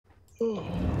Hello,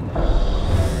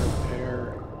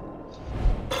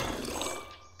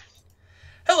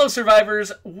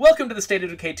 survivors! Welcome to the State of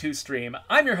Decay 2 stream.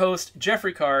 I'm your host,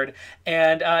 Geoffrey Card,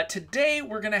 and today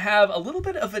we're going to have a little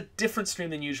bit of a different stream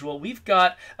than usual. We've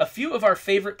got a few of our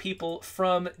favorite people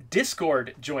from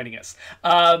Discord joining us.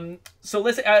 So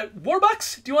let's...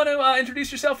 Warbucks, do you want to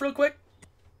introduce yourself real quick?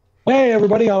 Hey,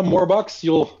 everybody, I'm Warbucks.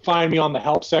 You'll find me on the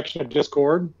help section of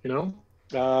Discord,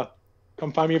 come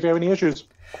find me if you have any issues.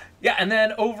 Yeah, and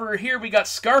then over here we got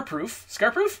Scarproof.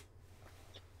 Scarproof?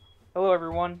 Hello,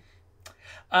 everyone.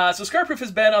 So Scarproof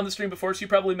has been on the stream before, so you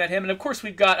probably met him. And of course,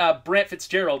 we've got Brant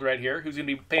Fitzgerald right here, who's going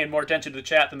to be paying more attention to the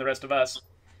chat than the rest of us.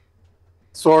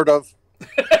 Sort of.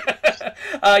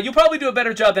 You'll probably do a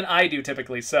better job than I do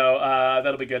typically, so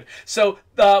that'll be good. So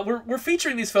we're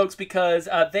featuring these folks because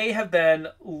they have been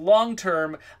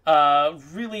long-term,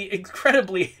 really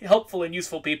incredibly helpful and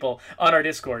useful people on our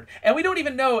Discord. And we don't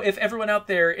even know if everyone out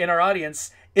there in our audience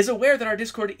is aware that our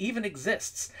Discord even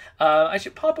exists. I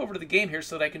should pop over to the game here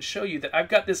so that I can show you that I've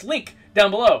got this link down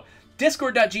below.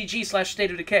 Discord.gg/State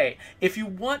of Decay. If you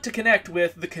want to connect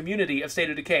with the community of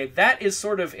State of Decay, that is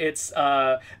sort of its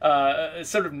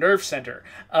sort of nerve center.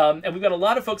 And we've got a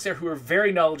lot of folks there who are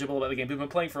very knowledgeable about the game, who've been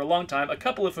playing for a long time, a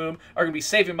couple of whom are going to be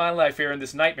saving my life here in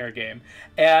this nightmare game.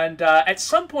 And at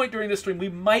some point during this stream, we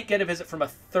might get a visit from a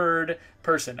third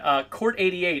person.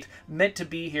 Court88 meant to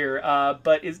be here,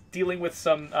 but is dealing with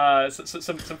some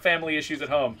family issues at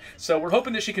home. So we're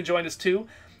hoping that she can join us too.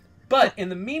 But in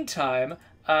the meantime,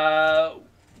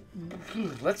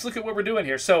 let's look at what we're doing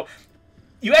here. So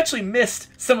you actually missed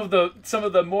some of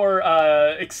the more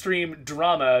extreme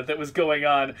drama that was going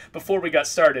on before we got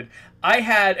started. I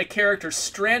had a character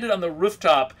stranded on the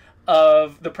rooftop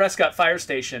of the Prescott fire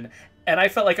station, and I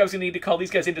felt like I was going to need to call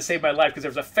these guys in to save my life because there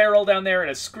was a feral down there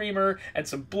and a screamer and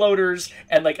some bloaters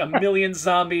and like a million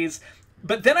zombies.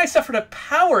 But then I suffered a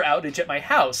power outage at my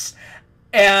house,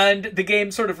 and the game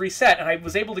sort of reset, and I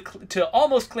was able to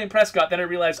almost claim Prescott. Then I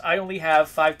realized I only have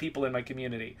 5 people in my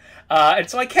community. And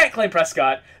so I can't claim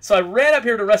Prescott. So I ran up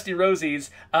here to Rusty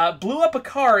Rosie's, blew up a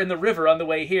car in the river on the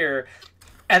way here,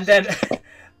 and then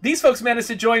these folks managed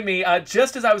to join me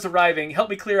just as I was arriving, helped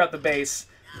me clear out the base.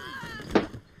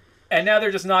 And now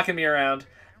they're just knocking me around.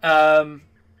 Oh,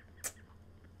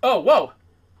 whoa.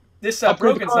 This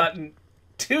Brogan's not in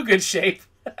too good shape.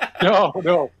 No. Do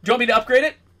you want me to upgrade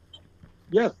it?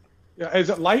 Yes. Yeah. Is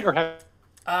it light or heavy?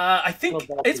 I think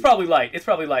it's probably light. It's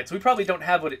probably light. So we probably don't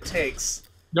have what it takes.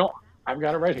 No, I've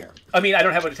got it right here. I mean, I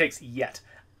don't have what it takes yet.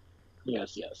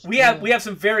 Yes. We have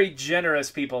some very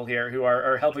generous people here who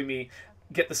are helping me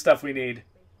get the stuff we need.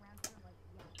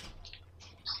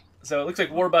 So it looks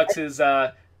like Warbucks is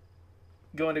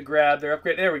going to grab their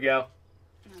upgrade. There we go.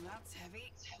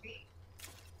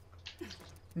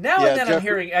 Now and then I'm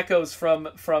hearing echoes from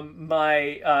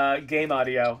my game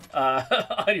audio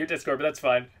on your Discord, but that's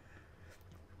fine.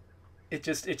 It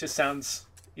just sounds,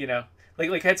 like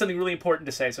I had something really important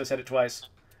to say, so I said it twice.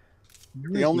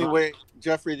 The only way,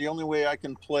 Geoffrey, the only way I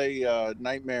can play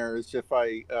Nightmare is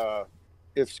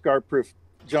if Scarproof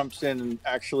jumps in and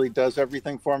actually does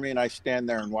everything for me, and I stand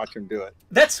there and watch him do it.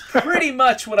 That's pretty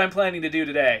much what I'm planning to do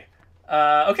today.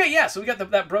 Okay, yeah, so we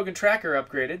got that broken tracker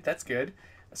upgraded. That's good.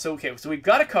 So we've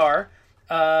got a car.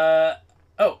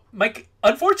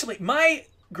 Unfortunately, my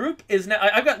group is now.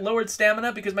 I've got lowered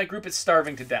stamina because my group is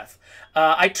starving to death.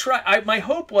 My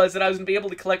hope was that I was going to be able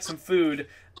to collect some food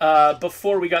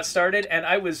before we got started, and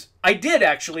I did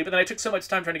actually, but then I took so much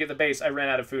time trying to get the base, I ran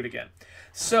out of food again.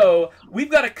 So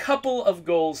we've got a couple of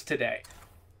goals today.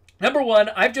 Number one,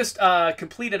 I've just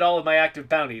completed all of my active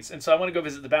bounties, and so I want to go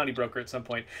visit the bounty broker at some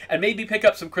point and maybe pick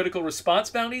up some critical response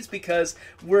bounties because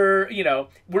we're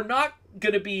not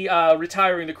going to be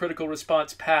retiring the critical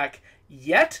response pack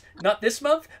yet, not this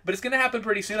month, but it's going to happen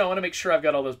pretty soon. I want to make sure I've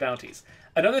got all those bounties.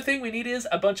 Another thing we need is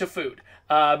a bunch of food.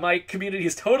 My community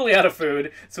is totally out of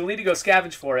food, so we'll need to go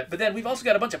scavenge for it. But then we've also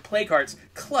got a bunch of plague hearts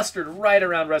clustered right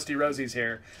around Rusty Rosie's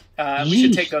here. We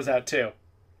should take those out too.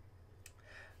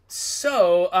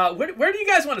 So, where do you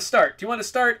guys want to start? Do you want to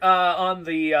start on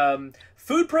the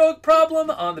food problem,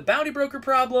 on the bounty broker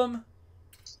problem?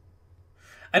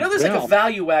 I know there's like a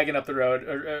value wagon up the road,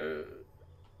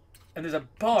 and there's a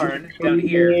barn down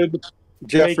here.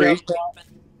 Geoffrey?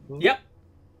 Yep.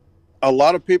 A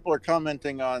lot of people are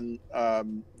commenting on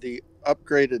the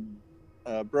upgraded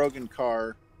Brogan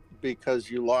car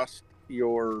because you lost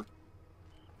your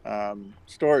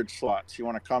storage slots. You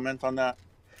want to comment on that?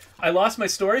 I lost my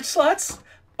storage slots?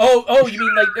 Oh, you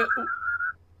mean like...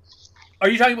 Are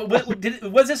you talking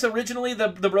about... was this originally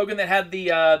the Brogan that had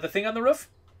the thing on the roof?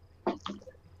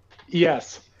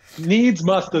 Yes. Needs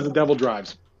must as the devil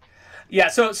drives. Yeah,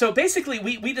 so basically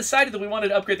we decided that we wanted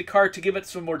to upgrade the car to give it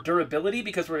some more durability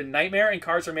because we're in Nightmare and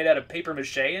cars are made out of paper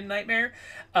mache in Nightmare.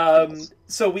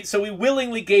 So we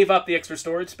willingly gave up the extra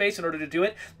storage space in order to do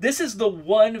it. This is the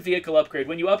one vehicle upgrade.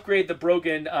 When you upgrade the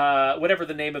Brogan, whatever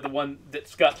the name of the one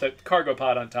that's got the cargo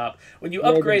pod on top, when you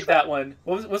upgrade that one,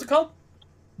 what was it called?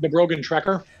 The Brogan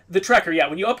Trekker? The Trekker, yeah.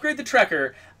 When you upgrade the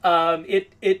Trekker,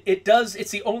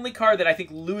 it's the only car that I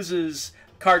think loses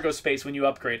cargo space when you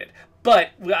upgrade it. But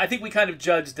I think we kind of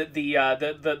judged that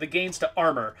the gains to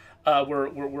armor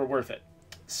were worth it.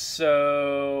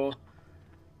 So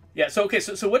yeah. So okay.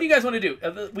 So what do you guys want to do?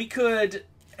 We could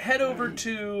head over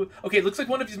to. Okay, it looks like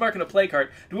one of you's marking a plague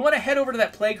heart. Do we want to head over to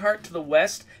that plague heart to the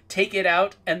west, take it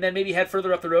out, and then maybe head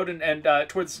further up the road and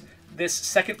towards this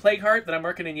second plague heart that I'm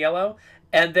marking in yellow?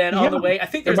 And then on the way, I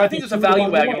think there's a value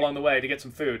wagon along the way to get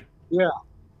some food. Yeah.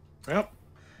 Yep.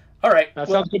 All right. That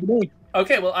sounds good to me.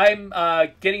 Okay, well, I'm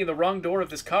getting in the wrong door of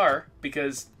this car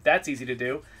because that's easy to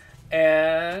do.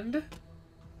 And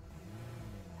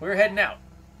we're heading out.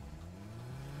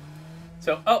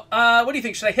 So, what do you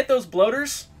think? Should I hit those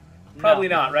bloaters? Probably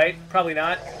not, right? Probably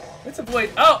not. Let's avoid...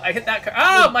 Oh, I hit that car.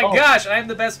 Oh, my gosh, I'm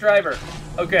the best driver.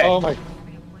 Okay. Oh, my...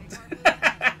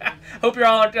 Hope you're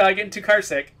all getting too car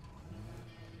sick.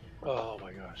 Oh,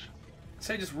 my gosh.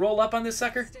 So I just roll up on this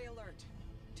sucker? Stay alert.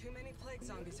 Too many plague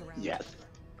zombies around. Yes.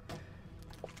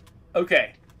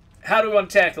 Okay. How do we want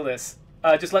to tackle this?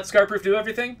 Just let Scarproof do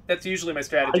everything? That's usually my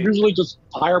strategy. I usually just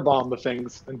firebomb the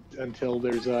things until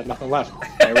there's nothing left.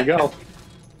 There we go.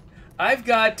 I've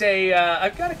got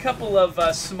a couple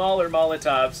of smaller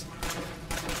Molotovs.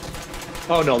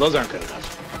 Oh no, those aren't good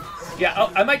enough. Yeah,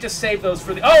 I might just save those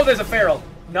for the... Oh, there's a feral.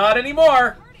 Not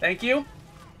anymore. Thank you.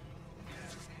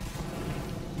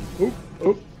 Oop,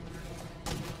 oop.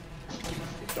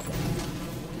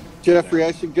 Geoffrey,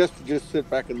 I suggest you just sit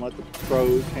back and let the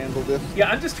pros handle this.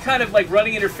 Yeah, I'm just kind of like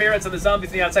running interference on the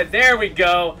zombies on the outside. There we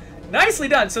go. Nicely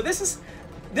done. So this is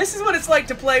what it's like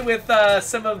to play with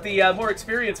some of the more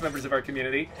experienced members of our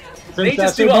community. They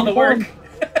just do all the work.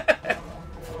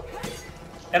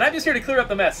 And I'm just here to clear up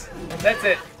the mess. That's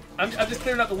it. I'm just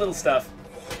clearing up the little stuff.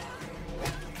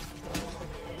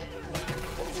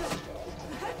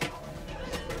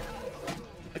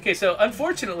 Okay, so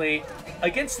unfortunately,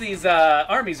 against these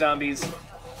army zombies,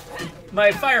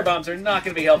 my fire bombs are not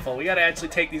going to be helpful. We got to actually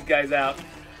take these guys out,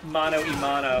 mano y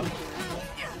mano.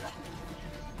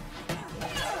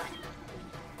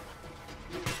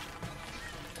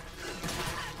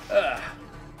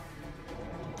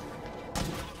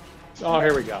 Oh,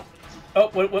 here we go. Oh,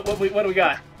 what do we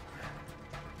got?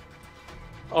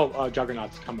 Oh,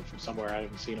 Juggernaut's coming from somewhere. I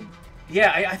haven't seen him.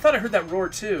 Yeah, I thought I heard that roar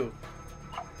too.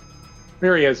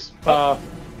 Here he is.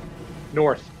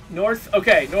 North. North?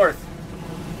 Okay, north.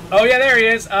 Oh yeah, there he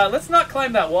is. Let's not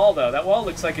climb that wall though. That wall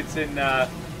looks like it's in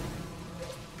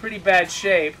pretty bad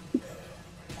shape.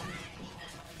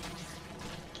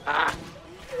 Ah.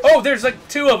 Oh, there's like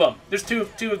two of them. There's two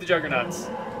of the Juggernauts.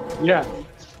 Yeah.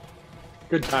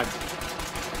 Good time.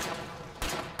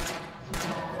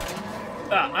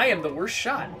 I am the worst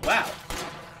shot. Wow.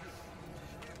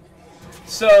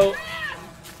 So,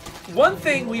 one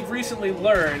thing we've recently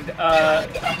learned from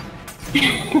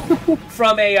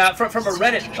a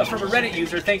Reddit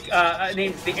user,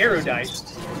 named the Erudite,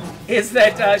 is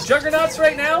that Juggernauts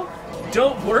right now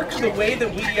don't work the way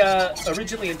that we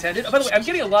originally intended. Oh, by the way, I'm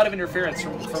getting a lot of interference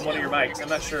from one of your mics. I'm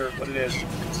not sure what it is.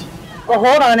 Well,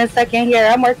 hold on a second here.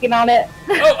 I'm working on it.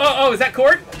 Oh, is that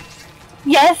Court?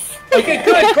 Yes. Okay,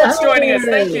 good. Court's joining us.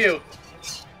 Thank you.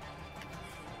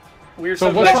 We're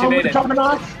so glad you made it.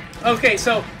 Okay,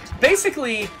 so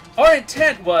basically, our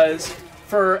intent was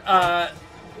for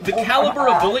the caliber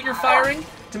of bullet you're firing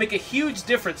to make a huge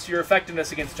difference to your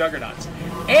effectiveness against Juggernauts.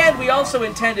 And we also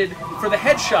intended for the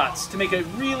headshots to make a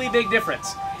really big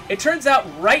difference. It turns out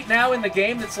right now in the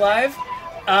game that's live,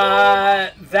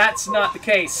 that's not the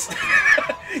case.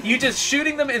 You just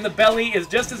shooting them in the belly is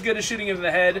just as good as shooting them in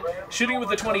the head. Shooting with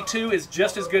the 22 is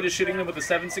just as good as shooting them with the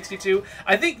 7.62.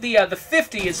 I think the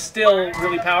 50 is still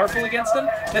really powerful against them.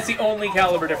 That's the only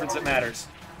caliber difference that matters.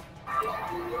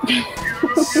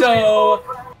 So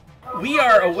we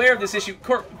are aware of this issue.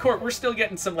 Court, we're still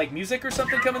getting some like music or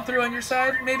something coming through on your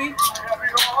side, maybe?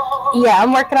 Yeah,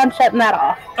 I'm working on shutting that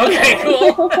off.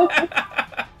 Okay, cool.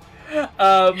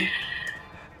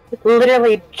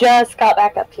 Literally just got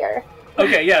back up here.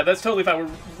 Okay, yeah, that's totally fine.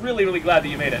 We're really, really glad that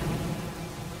you made it.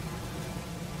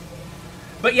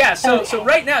 But yeah, so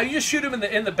right now you just shoot him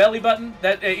in the belly button.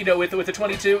 That with the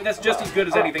 22, that's just as good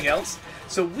as anything else.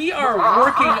 So we are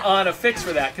working on a fix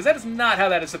for that because that is not how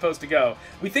that is supposed to go.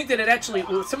 We think that it actually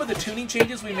some of the tuning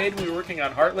changes we made when we were working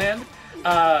on Heartland.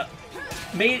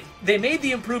 Made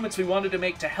the improvements we wanted to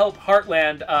make to help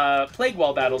Heartland Plague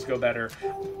Wall battles go better,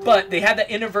 but they had that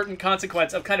inadvertent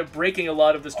consequence of kind of breaking a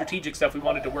lot of the strategic stuff we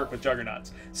wanted to work with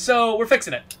Juggernauts. So we're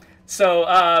fixing it.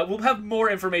 So we'll have more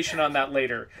information on that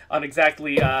later, on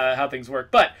exactly how things work.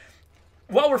 But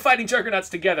while we're fighting Juggernauts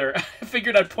together, I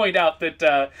figured I'd point out that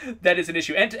that is an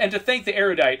issue, and to thank the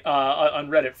Erudite on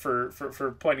Reddit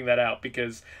for pointing that out,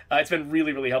 because it's been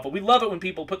really, really helpful. We love it when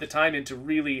people put the time into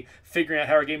really figuring out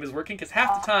how our game is working, because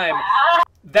half the time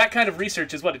that kind of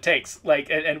research is what it takes.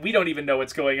 And we don't even know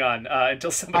what's going on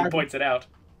until somebody points it out.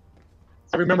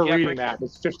 I remember reading that.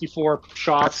 There's 54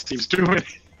 shots he's doing.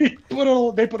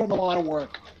 They put in a lot of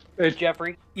work.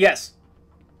 Geoffrey, Yes.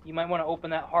 you might want to open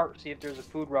that heart, see if there's a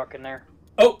food ruck in there.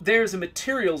 Oh, there's a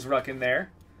materials ruck in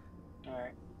there.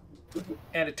 Alright.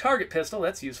 And a target pistol,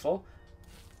 that's useful.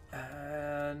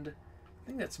 And I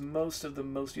think that's most of the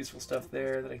most useful stuff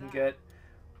there that I can get.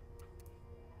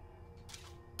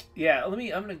 Yeah, I'm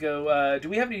gonna go. Do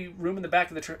we have any room in the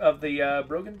back of the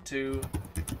Brogan to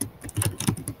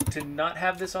not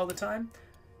have this all the time?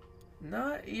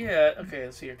 Not yet. Okay,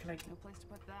 let's see here. Can I? No place to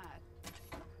put that.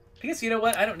 I guess you know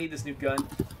what? I don't need this new gun.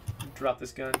 Drop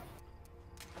this gun.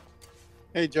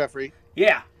 Hey, Geoffrey.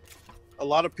 Yeah. A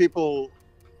lot of people,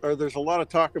 or there's a lot of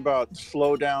talk about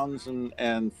slowdowns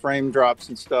and frame drops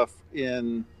and stuff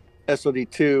in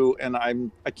SOD2, and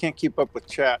I can't keep up with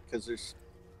chat because there's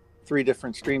 3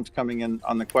 different streams coming in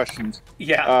on the questions.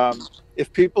 Yeah.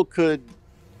 If people could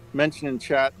mention in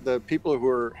chat the people who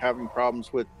are having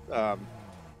problems with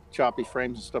choppy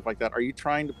frames and stuff like that, are you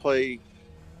trying to play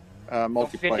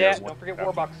multiplayer? Don't forget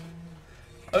Warbucks.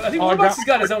 I think Warbucks has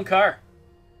got his own car.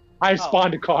 I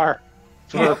spawned a car.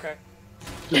 Okay.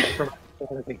 Here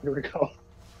we go.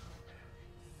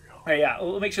 Oh, yeah,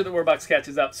 we'll make sure that Warbucks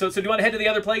catches up. So do you want to head to the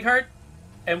other Plague Heart?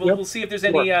 And we'll see if there's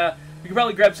any... we can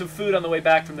probably grab some food on the way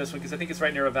back from this one, because I think it's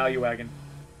right near a value wagon.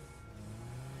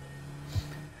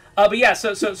 But yeah,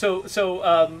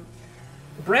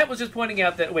 Brant was just pointing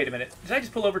out that... Wait a minute. Did I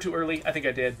just pull over too early? I think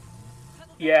I did.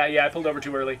 Yeah, I pulled over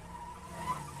too early.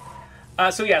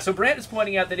 So Brant is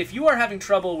pointing out that if you are having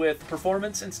trouble with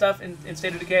performance and stuff in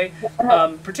State of Decay,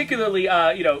 particularly,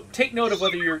 take note of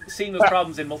whether you're seeing those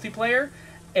problems in multiplayer,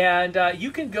 and you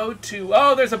can go to...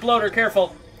 Oh, there's a bloater,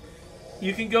 careful!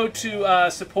 You can go to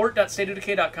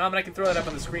support.stateofdecay.com, and I can throw that up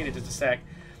on the screen in just a sec.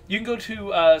 You can go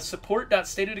to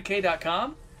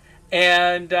support.stateofdecay.com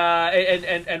and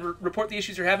report the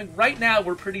issues you're having. Right now,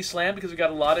 we're pretty slammed because we've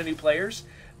got a lot of new players.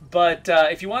 But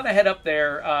if you want to head up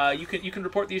there, you can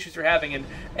report the issues you're having,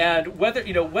 and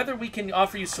whether we can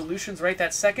offer you solutions right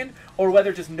that second, or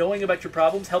whether just knowing about your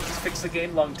problems helps us fix the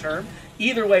game long term.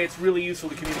 Either way, it's really useful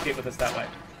to communicate with us that way.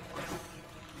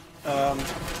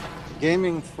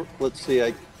 Gaming for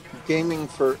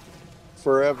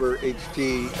Forever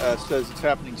HD says it's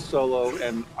happening solo,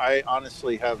 and I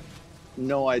honestly have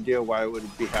no idea why it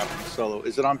would be happening solo.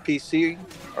 Is it on PC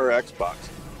or Xbox?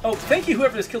 Oh, thank you,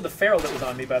 whoever just killed the feral that was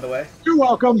on me, by the way. You're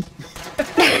welcome.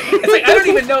 It's like, I don't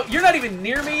even know. You're not even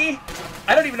near me.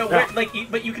 I don't even know where,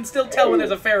 but you can still tell when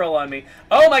there's a feral on me.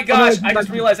 Oh my gosh, I just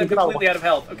realized I'm completely out of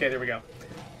health. Okay, there we go.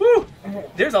 Woo!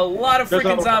 There's a lot of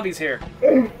freaking zombies here.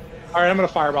 Alright, I'm gonna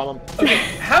fireball them. Okay,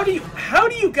 how do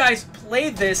you guys play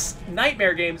this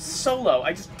Nightmare game solo?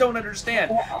 I just don't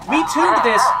understand. We tuned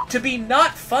this to be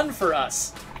not fun for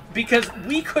us, because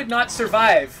we could not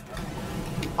survive.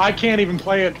 I can't even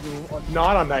play it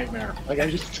not on Nightmare.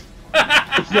 It's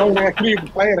the only way I can even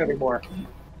play it anymore.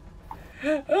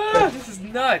 This is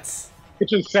nuts.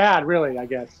 Which is sad, really, I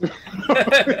guess.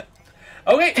 Okay,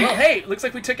 well, hey, looks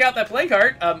like we took out that Plague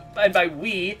Heart. And by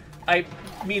we, I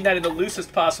mean that in the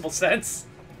loosest possible sense.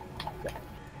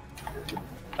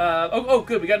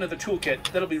 Good, we got another toolkit.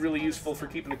 That'll be really useful for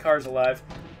keeping the cars alive.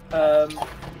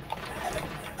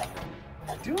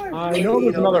 Do I know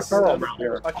there's another feral around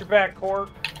here. Watch your back, Court.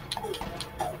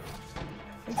 I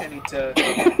think I need to...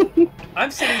 I'm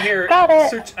sitting here...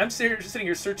 I'm sitting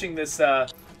here searching this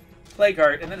Plague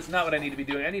Heart, and that is not what I need to be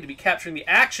doing. I need to be capturing the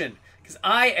action, because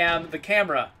I am the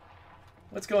camera.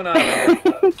 What's going on here?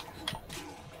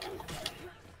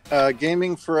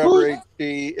 Gaming Forever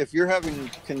HD, if you're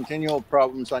having continual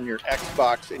problems on your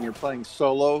Xbox and you're playing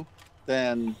solo,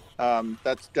 then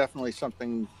that's definitely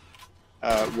something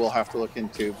we'll have to look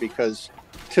into, because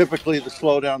typically the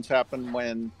slowdowns happen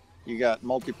when you got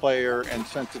multiplayer, and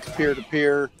since it's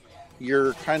peer-to-peer,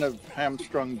 you're kind of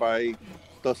hamstrung by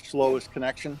the slowest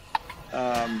connection.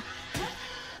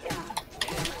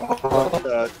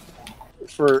 But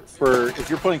for if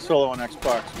you're playing solo on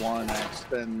Xbox One X,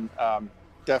 then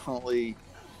definitely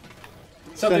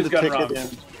Something's send a gone ticket wrong. in.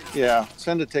 Yeah,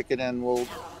 send a ticket in.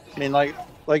 I mean,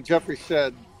 like Geoffrey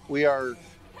said, we are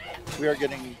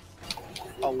getting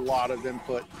a lot of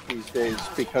input these days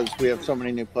because we have so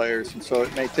many new players, and so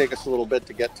it may take us a little bit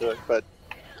to get to it. But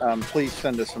please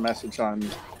send us a message on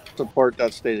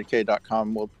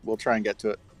support.stateofdecay.com. We'll try and get to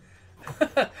it.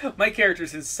 My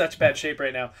character's in such bad shape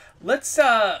right now. Let's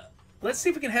see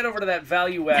if we can head over to that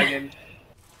value wagon,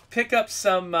 pick up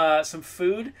some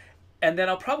food, and then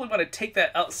I'll probably want to take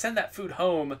that. I'll send that food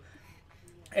home.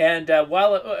 And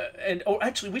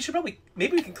actually, we should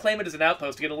maybe we can claim it as an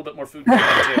outpost to get a little bit more food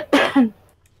too.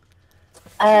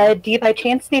 Do you by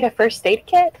chance need a first aid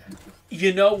kit?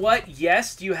 You know what?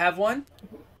 Yes. Do you have one?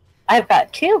 I've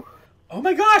got 2. Oh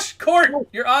my gosh, Court,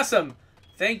 you're awesome.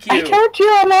 Thank you. I told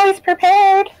you I'm always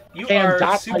prepared. You And are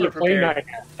that's how super you play prepared.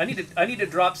 Night. I need to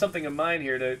drop something of mine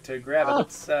here to grab it.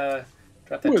 Let's drop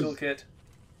that Who is- toolkit.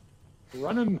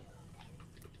 Running.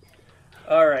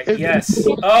 All right. Yes.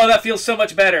 Oh, that feels so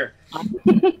much better.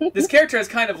 This character has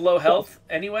kind of low health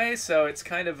anyway, so it's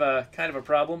kind of a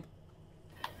problem.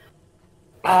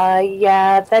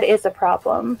 Yeah, that is a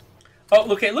problem. Oh,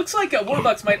 okay. It looks like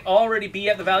Warbucks might already be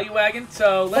at the value wagon,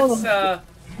 so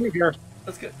Here.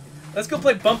 let's go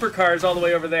play bumper cars all the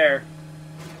way over there.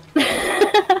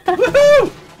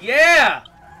 Woohoo! Yeah.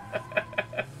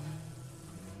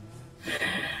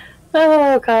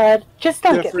 Oh God! Just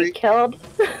don't get me Geoffrey- killed.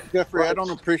 Geoffrey, I don't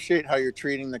appreciate how you're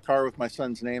treating the car with my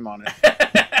son's name on it.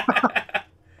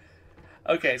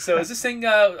 Okay, so is this thing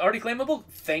already claimable?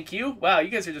 Thank you. Wow, you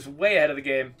guys are just way ahead of the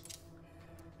game.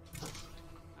 All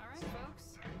right, folks.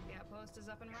 The outpost is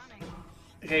up and running.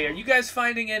 Okay, are you guys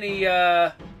finding any,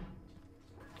 I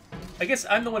guess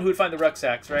I'm the one who would find the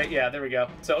rucksacks, right? Yeah, there we go.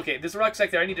 So, okay, there's a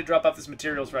rucksack there. I need to drop off this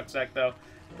materials rucksack, though,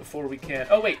 before we can...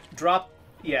 Oh, wait, drop...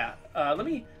 Yeah, let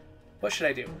me... What should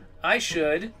I do? I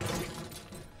should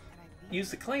use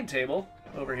the claim table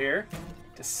over here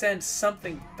to send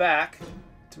something back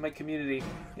to my community.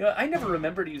 You know, I never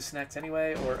remember to use snacks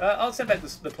anyway, or I'll send back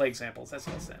the plague samples. That's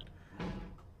what I'll send.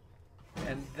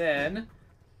 And then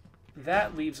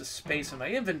that leaves a space in my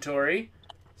inventory,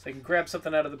 so I can grab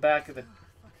something out of the back of the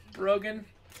Brogan.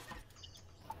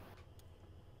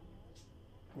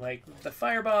 Like the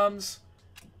fire bombs.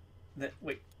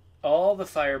 Wait, all the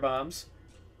fire bombs.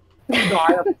 No,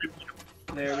 I have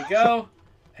There we go.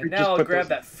 And We now just I'll put grab those-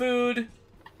 that food.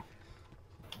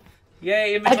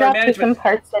 Yay, I inventory dropped you some management.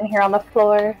 parts in here on the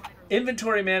floor.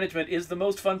 Inventory management is the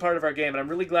most fun part of our game, and I'm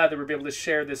really glad that we're able to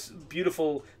share this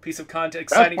beautiful piece of content,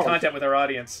 exciting part. content with our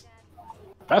audience.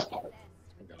 best part.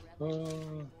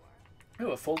 Oh,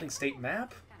 a folding state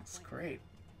map? That's great.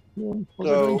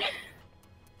 So,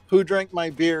 Who Drank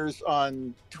My Beers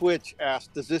on Twitch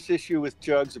asked, does this issue with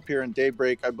jugs appear in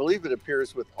Daybreak? I believe it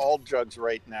appears with all jugs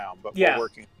right now, but Yeah. we're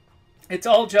working. It's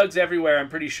all jugs everywhere, I'm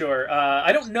pretty sure.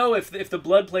 I don't know if the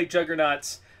Blood Plague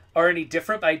Juggernauts are any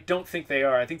different, but I don't think they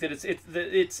are. I think that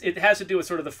it has to do with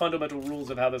sort of the fundamental rules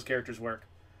of how those characters work.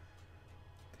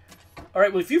 All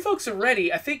right, well, if you folks are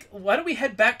ready, I think, why don't we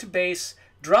head back to base,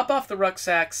 drop off the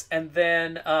rucksacks, and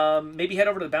then maybe head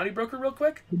over to the Bounty Broker real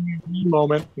quick?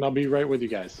 Moment, and I'll be right with you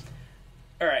guys.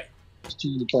 All right. Just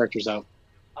two the characters out.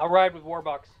 I'll ride with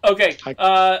Warbucks. Okay.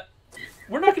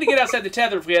 We're not going to get outside the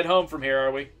tether if we head home from here,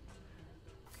 are we?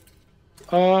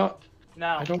 No.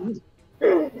 I don't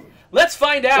know. Let's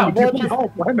find out. We'll just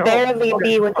I know. barely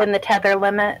be within the tether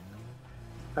limit.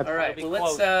 All right, Be well, let's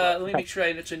close, but- let me make sure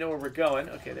I actually know where we're going.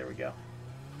 Okay, there we go.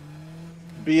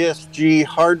 BSG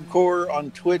Hardcore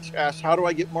on Twitch asks, how do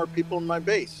I get more people in my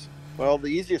base? Well, the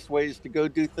easiest way is to go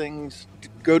do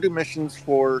missions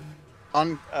for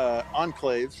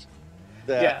enclaves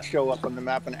that Yeah. show up on the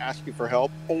map and ask you for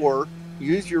help, or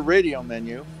use your radio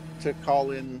menu to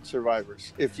call in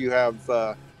survivors if you have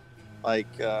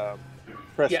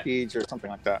prestige or something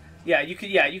like that. Yeah, you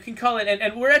can call it,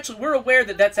 and we're aware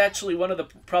that that's actually one of the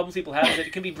problems people have, is that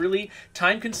it can be really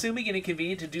time consuming and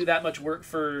inconvenient to do that much work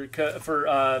for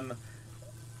other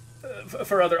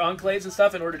enclaves and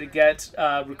stuff in order to get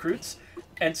recruits.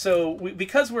 And so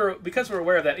because we're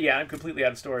aware of that, yeah, I'm completely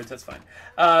out of storage. That's fine.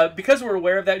 Because we're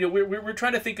aware of that, we're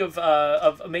trying to think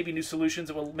of maybe new solutions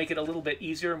that will make it a little bit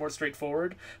easier and more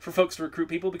straightforward for folks to recruit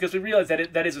people, because we realize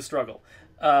that that is a struggle.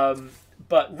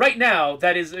 But right now,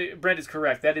 Brent is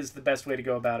correct. That is the best way to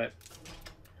go about it.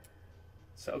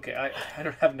 So okay, I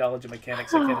don't have knowledge of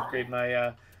mechanics. I can't upgrade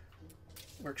my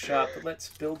workshop, but let's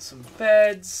build some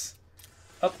beds,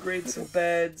 upgrade some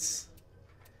beds.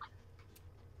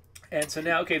 And so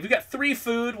now, okay, we've got 3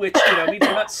 food, which means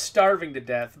we're not starving to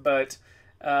death, but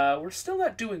We're still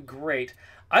not doing great.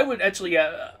 I would actually,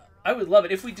 I would love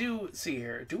it if we do. See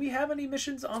here, do we have any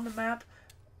missions on the map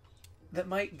that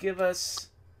might give us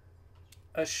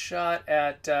a shot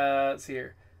at? Let's see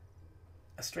here,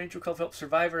 a stranger called help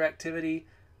survivor activity.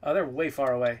 Oh, they're way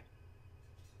far away.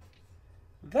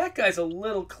 That guy's a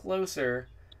little closer.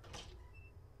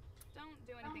 Don't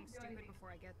do anything stupid before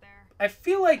I get there. I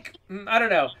feel like I don't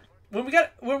know. When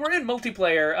we're in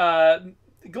multiplayer,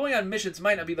 going on missions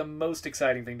might not be the most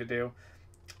exciting thing to do.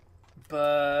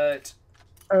 But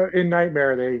in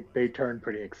Nightmare, they turn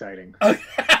pretty exciting. all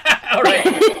right.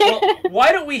 Well,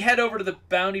 why don't we head over to the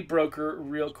bounty broker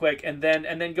real quick and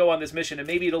then go on this mission, and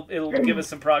maybe it'll give us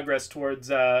some progress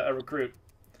towards a recruit.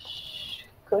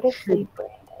 Go to sleep,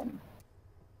 Brandon.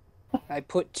 I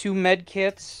put 2 med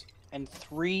kits and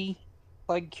 3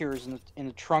 plague cures in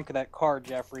the trunk of that car,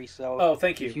 Geoffrey. So Oh,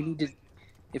 thank you.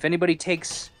 If anybody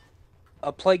takes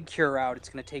a plague cure out, it's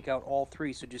going to take out all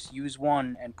 3. So just use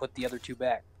 1 and put the other 2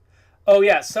 back. Oh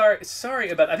yeah, sorry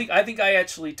about. I think I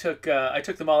actually took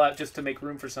them all out just to make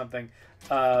room for something.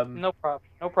 No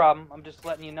problem. I'm just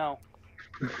letting you know.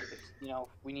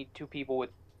 We need 2 people with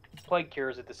plague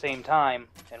cures at the same time,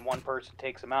 and 1 person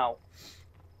takes them out.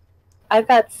 I've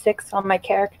got 6 on my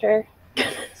character.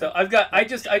 So I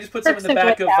just put some in the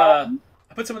back of I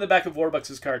put some in the back of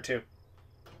Warbucks's car too.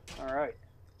 All right.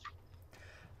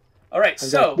 All right.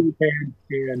 So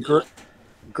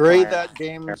Gray that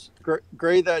game's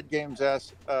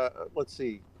ass. Let's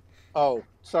see. Oh,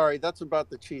 sorry. That's about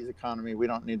the cheese economy. We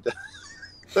don't need that.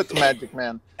 That's Magic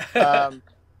Man.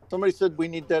 Somebody said we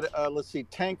need that. Let's see.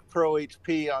 Tank Pro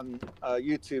HP on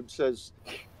YouTube says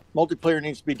multiplayer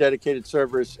needs to be dedicated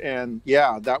servers, and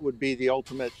yeah, that would be the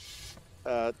ultimate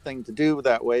thing to do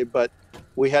that way. But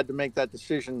we had to make that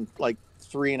decision like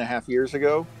 3.5 years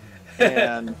ago,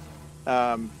 and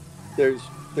there's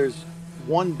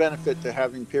one benefit to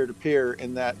having peer-to-peer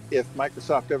in that if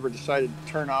Microsoft ever decided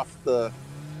to turn off the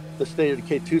State of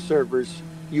Decay 2 servers,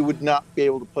 you would not be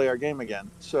able to play our game again.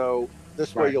 So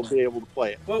this way you'll be able to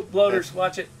play it. Whoa, bloaters,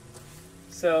 watch it.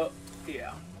 So,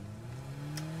 yeah.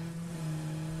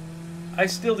 I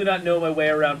still do not know my way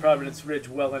around Providence Ridge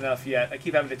well enough yet. I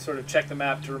keep having to sort of check the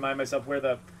map to remind myself where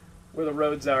the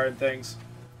roads are and things.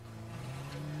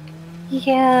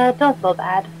 Yeah, don't feel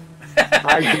bad.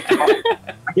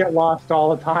 I get lost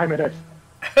all the time in it.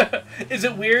 Is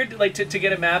it weird, like, to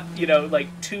get a map, like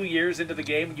 2 years into the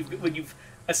game when you've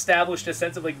established a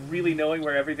sense of like really knowing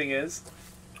where everything is?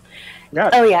 Yeah.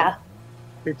 Oh yeah.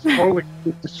 It's totally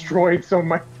destroyed so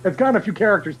much. It's gotten a few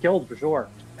characters killed for sure.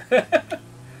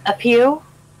 A few?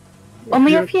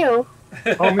 Only a few.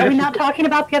 Only Are we not talking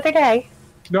about the other day?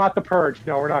 Not the Purge.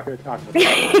 No, we're not going to talk about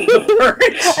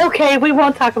that. Okay, we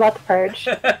won't talk about the Purge.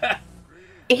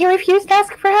 He refused to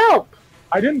ask for help.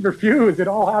 I didn't refuse. It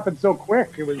all happened so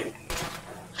quick. It was.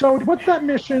 So what's that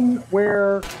mission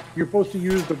where you're supposed to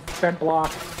use the scent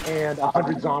block and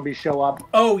 100 zombies show up?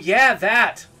 Oh yeah,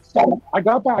 that. So I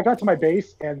got to my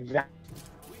base and that.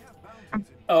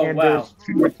 Oh and wow.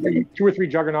 There's two or three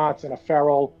juggernauts and a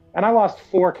feral, and I lost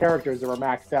 4 characters that were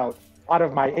maxed out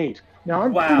of my 8. Now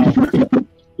I'm Wow.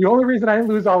 The only reason I didn't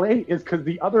lose all 8 is because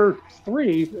the other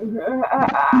 3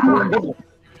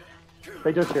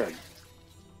 they disappeared.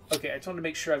 Okay, I just want to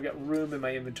make sure I've got room in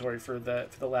my inventory for the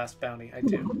last bounty. I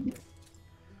do.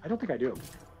 I don't think I do.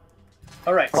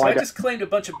 All right, so I I just claimed a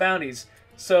bunch of bounties.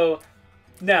 So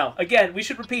now, again, we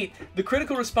should repeat the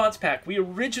critical response pack. We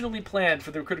originally planned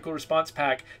for the critical response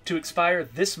pack to expire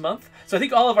this month. So I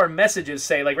think all of our messages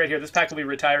say, like right here, this pack will be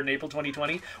retired in April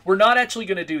 2020. We're not actually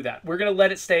going to do that. We're going to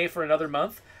let it stay for another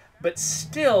month. But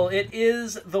still, it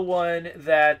is the one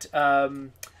that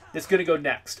that's going to go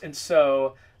next. And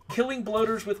so killing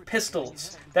bloaters with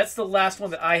pistols. That's the last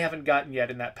one that I haven't gotten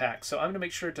yet in that pack. So I'm going to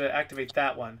make sure to activate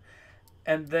that one.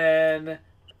 And then,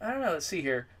 I don't know, let's see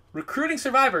here. Recruiting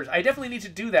survivors. I definitely need to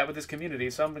do that with this community,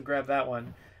 so I'm going to grab that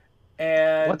one.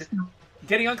 And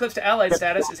getting enclaves to allied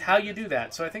status is how you do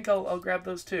that. So I think I'll grab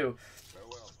those too.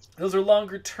 Those are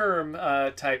longer term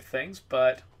type things,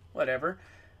 but whatever.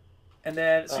 And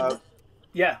then,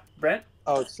 yeah, Brent?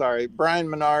 Oh, sorry, Brian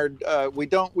Menard.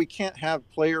 We can't have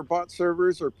player bot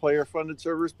servers or player funded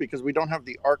servers because we don't have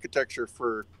the architecture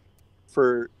for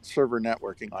server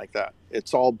networking like that.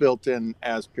 It's all built in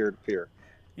as peer to peer.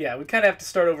 Yeah, we kind of have to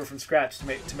start over from scratch to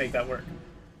make that work.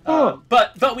 Oh.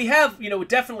 But we have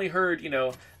definitely heard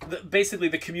basically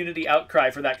the community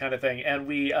outcry for that kind of thing, and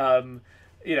we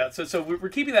so we're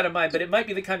keeping that in mind. But it might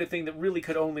be the kind of thing that really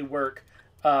could only work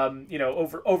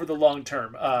over the long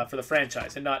term for the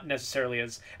franchise, and not necessarily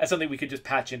as something we could just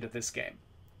patch into this game.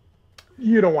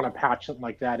 You don't want to patch something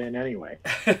like that in anyway.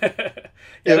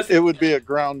 Yeah, it would be a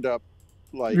ground up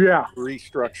like Yeah.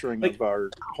 restructuring of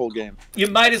our whole game. You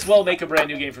might as well make a brand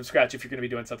new game from scratch if you're going to be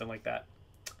doing something like that.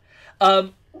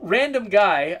 Random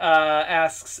guy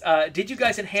asks, did you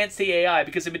guys enhance the AI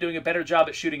because they've been doing a better job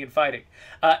at shooting and fighting?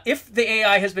 If the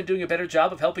AI has been doing a better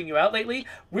job of helping you out lately,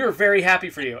 we're very happy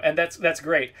for you, and that's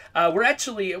great. We're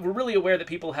really aware that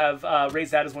people have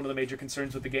raised that as one of the major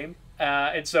concerns with the game,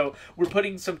 and so we're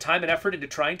putting some time and effort into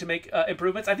trying to make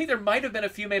improvements. I think there might have been a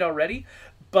few made already,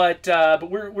 but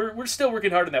we're still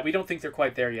working hard on that. We don't think they're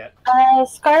quite there yet.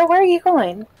 Scar, where are you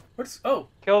going?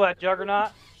 Kill that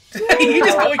juggernaut. You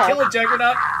just go and kill a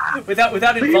juggernaut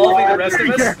without involving the rest of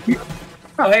us?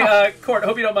 Oh, hey, Court,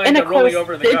 hope you don't mind rolling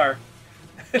over in the car.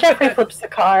 Geoffrey flips the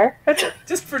car.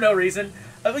 Just for no reason.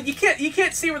 You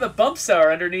can't see where the bumps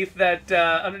are underneath that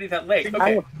lake. Okay.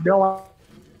 I have no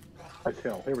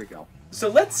hill. Here we go. So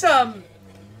let's here, I'm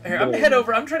gonna head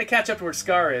over. I'm trying to catch up to where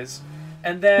Scar is,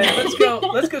 and then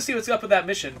let's go see what's up with that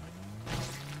mission.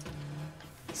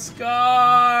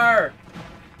 Scar.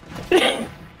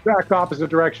 Exact opposite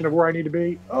direction of where I need to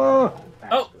be. Oh,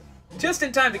 just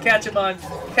in time to catch him in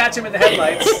the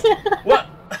headlights. What?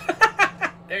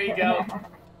 There you go.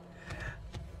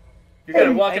 You're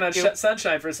kind of walking on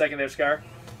sunshine for a second there, Scar.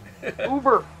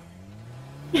 Uber.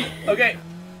 Okay,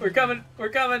 we're coming.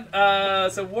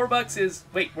 So Warbucks is...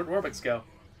 Wait, where'd Warbucks go?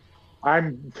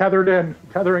 I'm tethering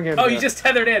in. Oh, you just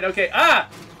tethered in. Okay.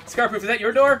 Scarproof, is that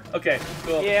your door? Okay,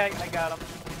 cool. Yeah, I got him.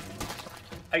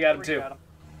 I got him too.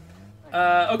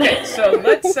 Okay, so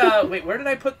let's... wait, where did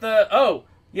I put the... Oh,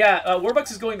 yeah, Warbucks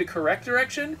is going the correct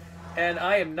direction, and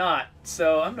I am not.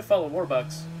 So I'm going to follow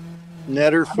Warbucks.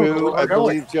 Netterfu, I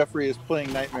believe Geoffrey is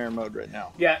playing Nightmare mode right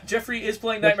now. Yeah, Geoffrey is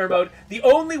playing Nightmare mode. The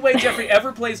only way Geoffrey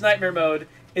ever plays Nightmare mode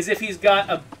is if he's got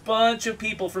a bunch of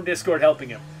people from Discord helping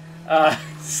him.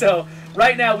 So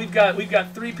right now we've got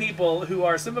 3 people who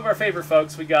are some of our favorite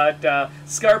folks. We got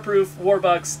Scarproof,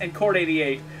 Warbucks, and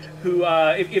Cord88. Who,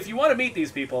 if you want to meet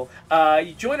these people,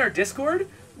 you join our Discord,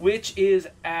 which is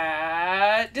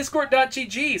at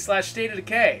discord.gg/State of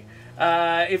Decay.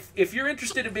 If you're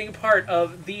interested in being part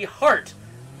of the heart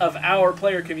of our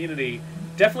player community,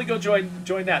 definitely go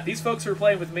join that. These folks who are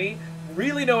playing with me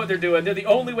really know what they're doing. They're the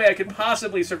only way I could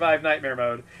possibly survive Nightmare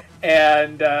mode,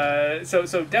 and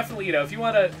so definitely, if you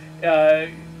want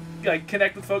to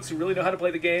connect with folks who really know how to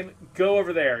play the game, go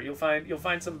over there. You'll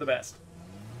find some of the best.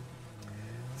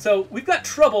 So we've got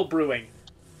trouble brewing.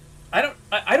 I don't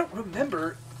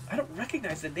remember. I don't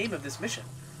recognize the name of this mission.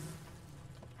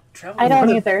 I don't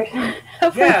either. Yeah.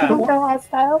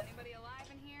 Hostile. Anybody alive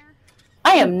in here?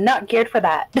 I am not geared for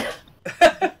that.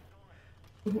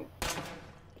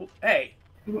 Hey.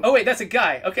 Oh wait, that's a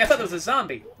guy. Okay, I thought that was a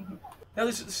zombie. No,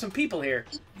 there's some people here.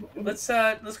 Let's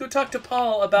go talk to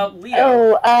Paul about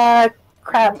Leo. Oh,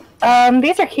 crap.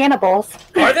 These are cannibals.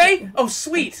 Are they? Oh,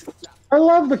 sweet. I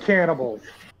love the cannibals.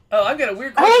 Oh, I've got a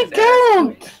weird question. I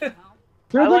don't.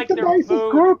 They're like the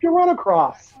nicest group you run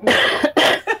across.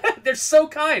 They're so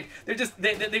kind. They're just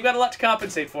they've got a lot to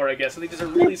compensate for, I guess. So they just are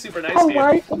really super nice to you. All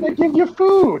right, and they give you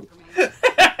food. You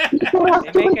don't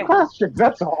ask too many questions.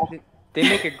 That's all. They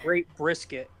make a great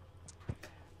brisket.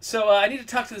 So I need to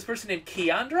talk to this person named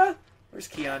Keandra. Where's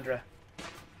Keandra?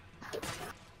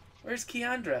 Where's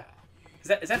Keandra? Is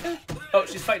that her? Oh,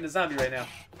 she's fighting a zombie right now.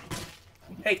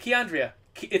 Hey, Keandria.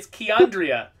 It's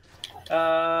Keandria.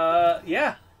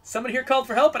 Yeah. Somebody here called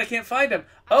for help, but I can't find him.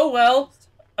 Oh, well.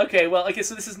 Okay,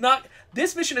 so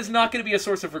this mission is not going to be a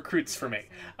source of recruits for me.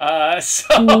 No.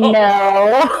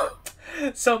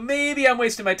 So maybe I'm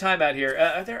wasting my time out here.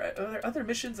 Are there other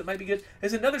missions that might be good?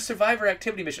 There's another survivor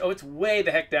activity mission. Oh, it's way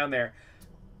the heck down there.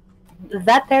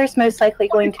 That there's most likely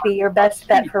going to be your best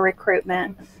bet for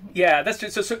recruitment. Yeah, that's true.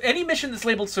 So any mission that's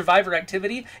labeled survivor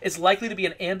activity is likely to be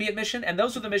an ambient mission, and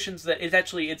those are the missions that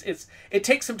it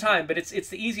takes some time, but it's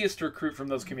the easiest to recruit from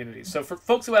those communities. So for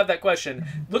folks who have that question,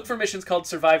 look for missions called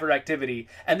survivor activity,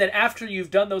 and then after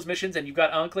you've done those missions and you've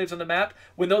got enclaves on the map,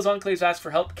 when those enclaves ask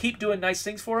for help, keep doing nice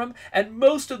things for them, and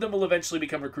most of them will eventually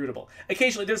become recruitable.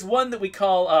 Occasionally, there's one that we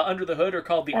call under the hood or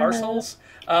called the arseholes.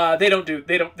 They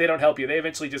don't help you. They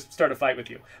eventually just start a fight with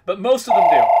you, but most of them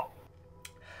do.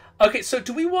 Okay, so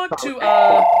do we want to,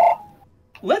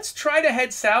 let's try to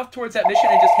head south towards that mission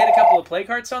and just hit a couple of plague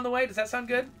hearts on the way? Does that sound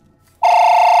good?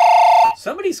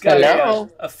 Somebody's got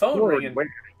a phone ringing.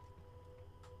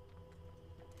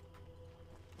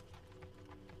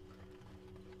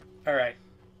 All right.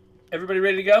 Everybody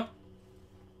ready to go?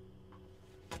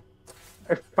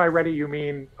 If by ready you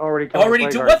mean already. Already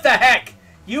do what the heck?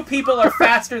 You people are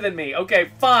faster than me.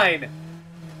 Okay, fine.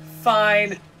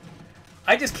 Fine.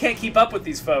 I just can't keep up with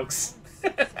these folks.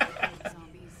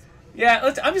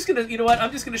 Yeah, I'm just gonna, you know what?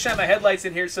 I'm just gonna shine my headlights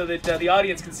in here so that the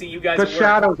audience can see you guys. The at work.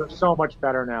 shadows are so much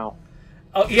better now.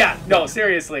 Oh yeah, no,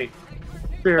 seriously.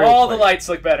 Seriously. All the lights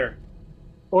look better.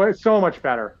 Oh, it's so much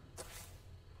better.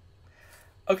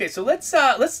 Okay, so let's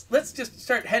just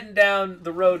start heading down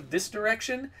the road this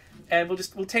direction, and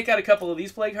we'll take out a couple of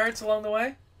these plague hearts along the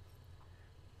way.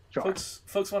 Sure.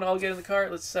 Folks want to all get in the car.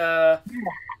 Let's.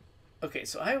 Okay,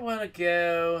 so I want to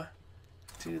go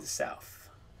to the south.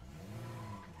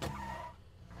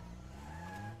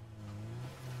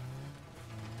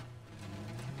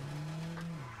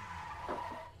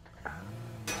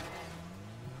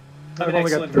 I'm an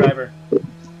excellent driver.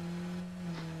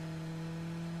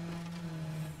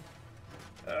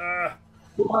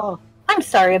 I'm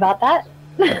sorry about that.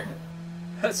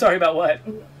 Sorry about what?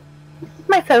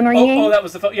 My phone ringing. Oh, that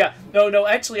was the phone. Yeah, no.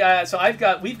 Actually, so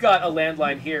we've got a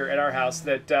landline here at our house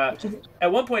that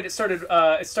at one point it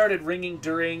started ringing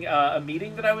during a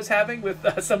meeting that I was having with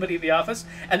somebody at the office,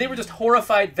 and they were just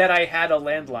horrified that I had a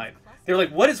landline. They were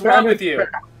like, "What is wrong with you?"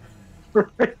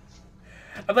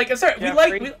 I'm like, I'm sorry.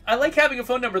 I like having a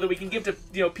phone number that we can give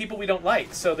to people we don't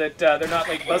like, so that they're not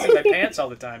like buzzing my pants all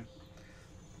the time.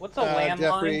 What's a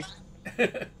landline?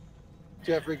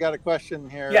 Geoffrey, got a question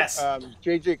here. Yes.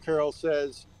 JJ Carroll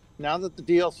says, now that the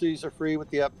DLCs are free with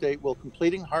the update, will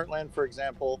completing Heartland, for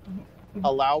example,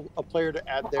 allow a player to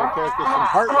add their characters from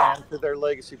Heartland to their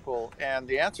legacy pool? And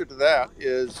the answer to that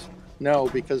is no,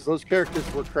 because those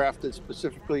characters were crafted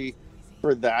specifically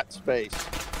for that space.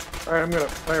 All right,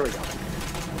 there we go.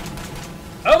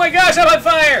 Oh my gosh, I'm on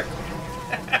fire!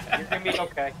 You're gonna be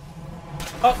okay.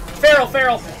 Oh,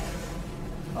 Feral.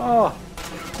 Oh.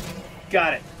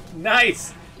 Got it.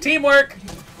 Nice. Teamwork.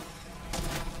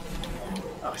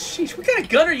 Oh, sheesh. What kind of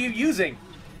gun are you using?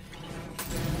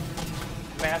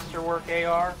 Masterwork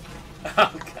AR.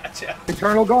 Oh, gotcha.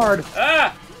 Eternal Guard.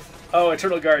 Ah! Oh,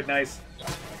 Eternal Guard. Nice.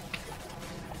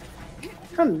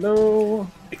 Hello.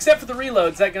 Except for the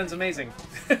reloads, that gun's amazing.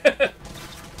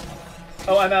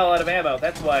 Oh, I'm out of ammo.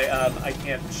 That's why I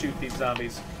can't shoot these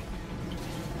zombies.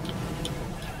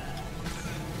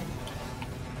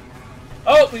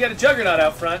 Oh, we got a Juggernaut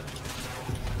out front.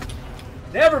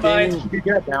 Never mind. Be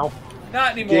dead now.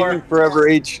 Not anymore. Gaming Forever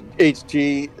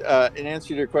HG. In answer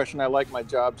to your question, I like my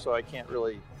job, so I can't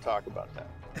really talk about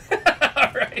that.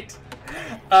 All right.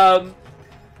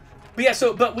 But yeah,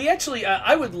 but we actually,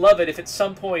 I would love it if at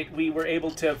some point we were able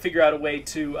to figure out a way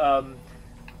to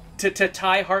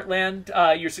tie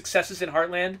Heartland, your successes in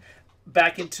Heartland,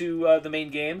 back into the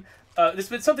main game. This has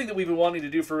been something that we've been wanting to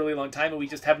do for a really long time, and we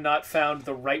just have not found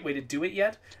the right way to do it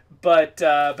yet. But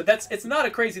it's not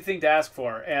a crazy thing to ask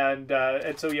for, and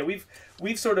so yeah,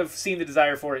 we've sort of seen the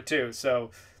desire for it too. So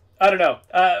I don't know.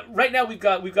 Right now we've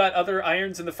got other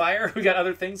irons in the fire. We got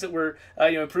other things that we're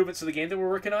improvements to the game that we're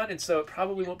working on, and so it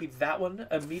probably won't be that one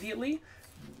immediately.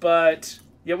 But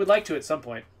yeah, we'd like to at some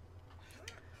point.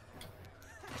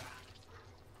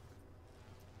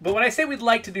 But when I say we'd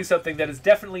like to do something, that is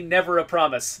definitely never a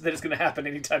promise that it's going to happen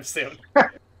anytime soon.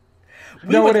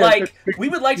 We would like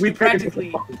to do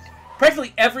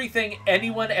practically everything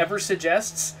anyone ever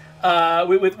suggests,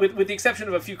 with the exception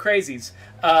of a few crazies.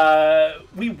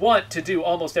 We want to do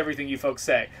almost everything you folks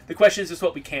say. The question is just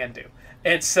what we can do,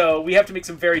 and so we have to make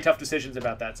some very tough decisions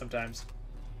about that sometimes.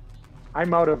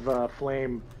 I'm out of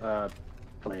flame.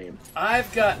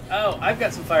 I've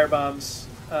got some fire bombs.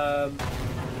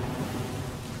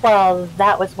 Well,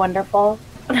 that was wonderful.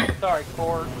 Sorry,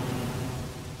 Cord.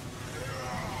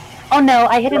 Oh no,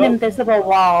 I hit an invisible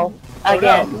wall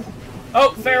again. No.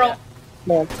 Oh, Feral.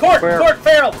 Yeah. Court,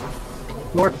 Feral.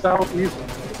 North, south, east.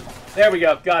 There we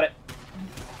go. Got it.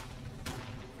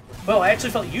 Well, I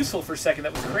actually felt useful for a second.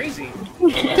 That was crazy.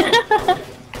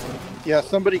 Yeah,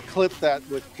 somebody clipped that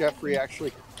with Geoffrey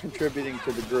actually contributing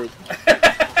to the group.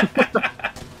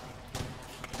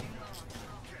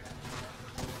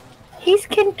 He's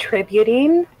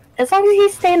contributing. As long as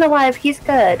he's staying alive, he's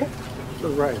good.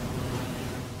 Right.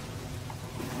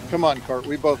 Come on, Court.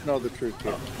 We both know the truth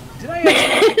here. Did I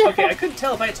actually... Okay, I couldn't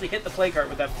tell if I actually hit the plague heart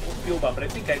with that fuel bomb, but I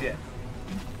think I did.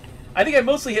 I think I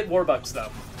mostly hit warbucks, though.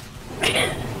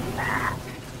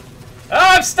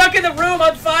 Oh, I'm stuck in the room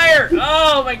on fire!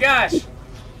 Oh, my gosh!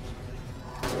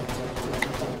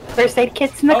 First aid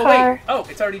kit's in the car. Wait. Oh,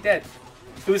 it's already dead.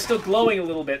 It was still glowing a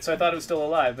little bit, so I thought it was still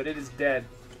alive, but it is dead.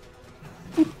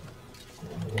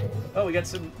 Oh, we got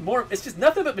some more. It's just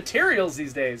nothing but materials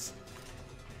these days.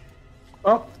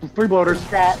 Oh, 3 bloaters.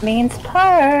 That means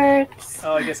parts.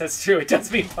 Oh, I guess that's true. It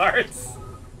does mean parts.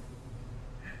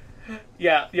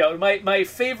 Yeah. My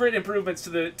favorite improvements to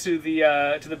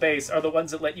the base are the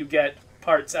ones that let you get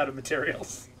parts out of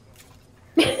materials.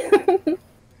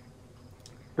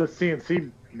 the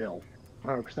CNC mill,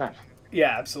 100%.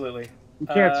 Yeah, absolutely. You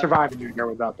can't survive in New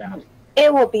York without that.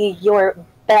 It will be your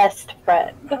best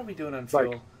friend. How are we doing on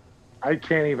fuel? Like, I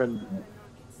can't even.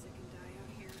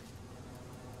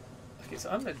 Okay, so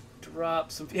I'm gonna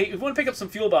drop some. Hey, if you want to pick up some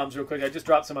fuel bombs real quick, I just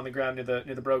dropped some on the ground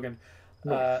near the Brogan,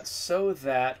 so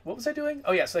that what was I doing?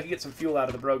 Oh yeah, so I can get some fuel out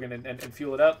of the Brogan and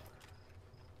fuel it up.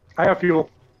 I have fuel.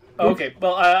 Oh, okay,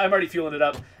 well I'm already fueling it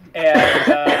up,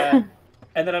 and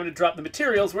and then I'm gonna drop the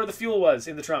materials where the fuel was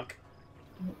in the trunk.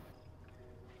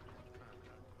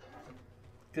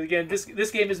 Because again,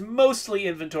 this game is mostly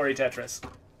inventory Tetris.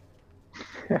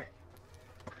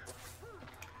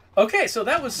 Okay, so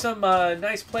that was some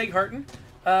nice Plague Hearten.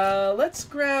 Let's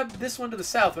grab this one to the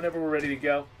south whenever we're ready to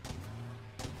go.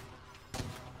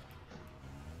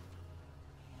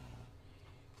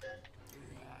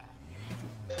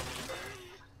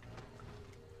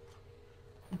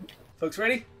 Folks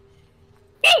ready?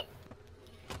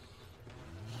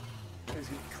 Guys,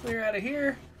 clear out of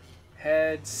here.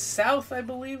 Head south, I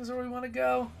believe, is where we want to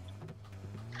go.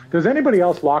 Does anybody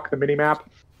else lock the mini-map?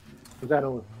 Is that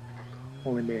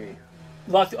only me?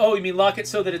 Locked. Oh, you mean lock it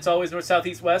so that it's always north, south,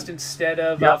 east, west instead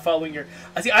of following your.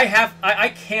 See,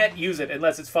 I can't use it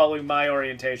unless it's following my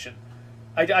orientation.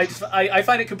 I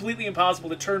find it completely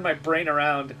impossible to turn my brain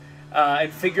around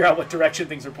and figure out what direction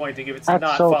things are pointing if it's That's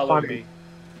not so following funny. me.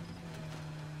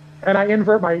 And I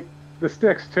invert the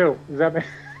sticks too. Does that make?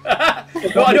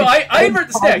 No, I invert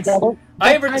the sticks.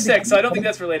 I invert the sticks, so I don't think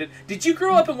that's related. Did you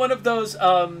grow up in one of those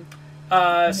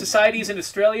societies in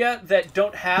Australia that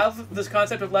don't have this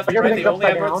concept of left and right? They only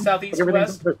have north, south, east, and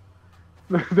west?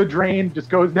 The drain just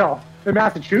goes, no. In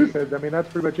Massachusetts, I mean,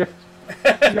 that's pretty much it.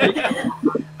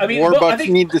 I mean, Warbucks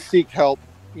need to seek help.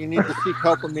 You need to seek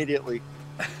help immediately.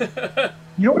 You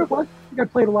know what it was? I think I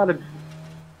played a lot of,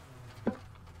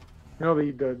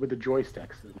 with the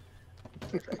joysticks.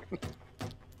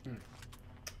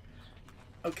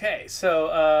 Okay,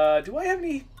 so do I have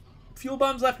any fuel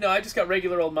bombs left? No, I just got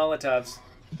regular old Molotovs.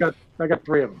 I got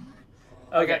 3 of them.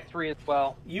 I Okay, got 3 as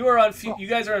well. you are on. You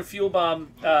guys are on fuel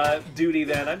bomb duty.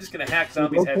 Then I'm just gonna hack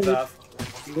zombies' heads off.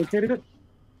 You located it?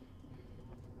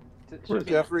 Should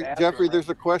be Jeffrey, faster, Jeffrey, right? there's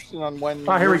a question on when.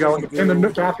 Ah, here we go. you're In the gonna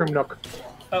do- bathroom nook.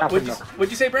 What'd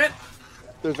you say, Brant?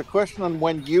 There's a question on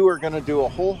when you are going to do a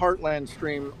whole Heartland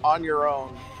stream on your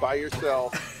own, by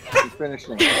yourself, and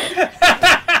finishing it.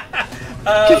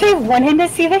 Did they want him to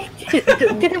see the?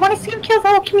 Did they want to see him kill the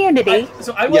whole community?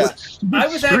 I was Stream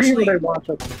actually. they watch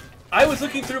it. I was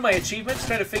looking through my achievements,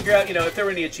 trying to figure out, if there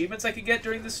were any achievements I could get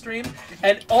during this stream,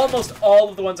 and almost all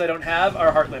of the ones I don't have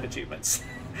are Heartland achievements.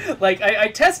 Like, I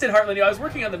tested Heartland, I was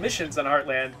working on the missions on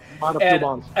Heartland,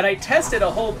 and I tested a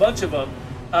whole bunch of them.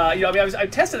 I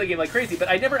tested the game like crazy, but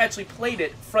I never actually played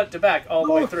it front to back all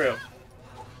the way through.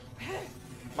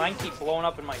 Mine keep blowing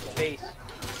up in my face.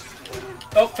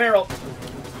 Oh, Feral.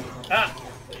 Ah.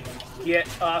 Get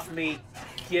off me.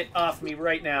 Get off me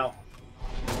right now.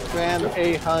 Van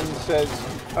A. Hun says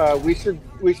we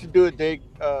should do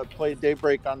play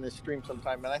Daybreak on this stream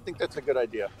sometime, and I think that's a good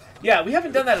idea. Yeah, we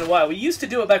haven't done that in a while. We used to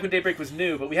do it back when Daybreak was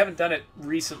new, but we haven't done it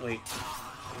recently.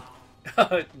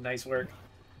 Nice work.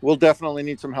 We'll definitely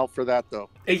need some help for that, though.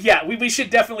 Yeah, we should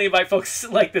definitely invite folks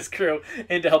like this crew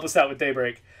in to help us out with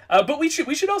Daybreak. But we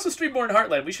should also stream more in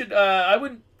Heartland. We should.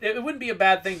 It wouldn't be a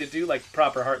bad thing to do like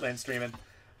proper Heartland streaming.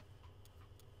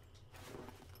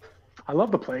 I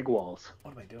love the plague walls.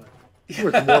 What am I doing?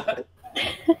 There's more.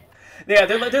 Yeah,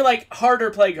 they're like harder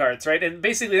plague hearts, right? And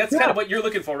basically that's kind of what you're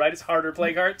looking for, right? It's harder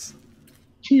plague hearts.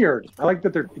 Tiered. I like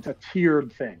that it's a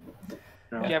tiered thing.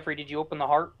 Geoffrey, did you open the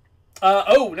heart?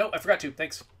 Oh no, I forgot to.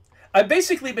 Thanks. I've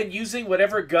basically been using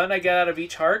whatever gun I get out of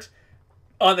each heart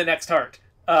on the next heart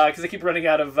because I keep running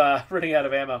out of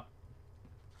ammo.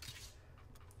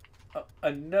 Oh,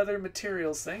 another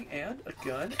materials thing and a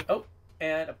gun. Oh,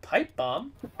 and a pipe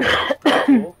bomb.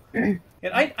 Cool. And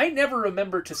I never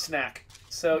remember to snack.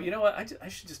 So you know what? I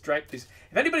should just drop these.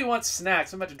 If anybody wants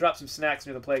snacks, I'm about to drop some snacks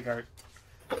near the plague heart.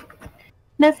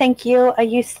 No, thank you. I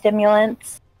use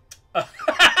stimulants.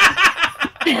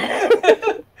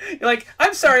 You're like,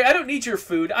 I'm sorry, I don't need your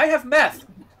food. I have meth.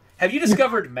 Have you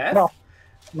discovered meth? Well,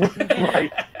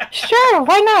 right. Sure,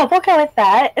 why not? We'll go with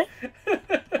that.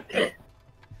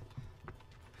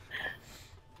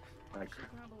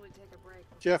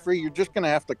 Jeffrey, you're just going to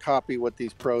have to copy what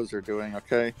these pros are doing,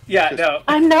 okay? Yeah, no.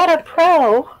 I'm not a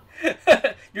pro.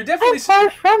 You're definitely I'm far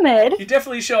from it. You're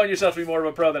definitely showing yourself to be more of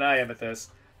a pro than I am at this.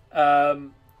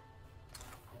 That's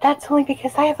only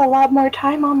because I have a lot more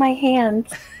time on my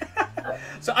hands.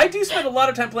 So I do spend a lot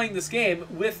of time playing this game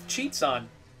with cheats on.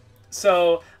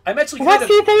 So I'm actually Well,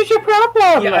 see, there's your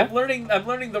problem. yeah, I'm learning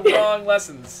the wrong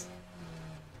lessons.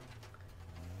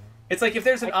 It's like if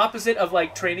there's an opposite of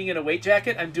like training in a weight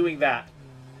jacket, I'm doing that.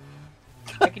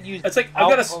 I could use. It's like I've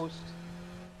got a. outpost.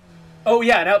 Oh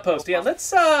yeah, an outpost. Yeah,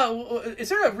 let's. Is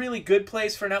there a really good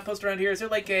place for an outpost around here? Is there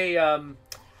like a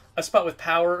spot with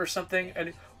power or something?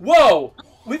 And whoa,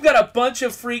 we've got a bunch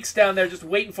of freaks down there just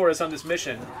waiting for us on this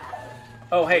mission.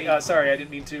 Oh hey, sorry, I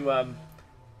didn't mean to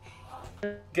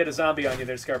get a zombie on you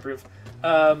there, Scarproof.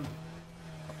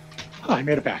 I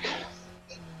made it back.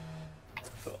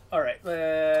 Cool. All right,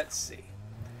 let's see.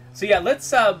 So yeah,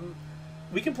 let's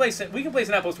we can place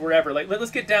an outpost wherever. Like let's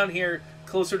get down here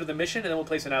closer to the mission, and then we'll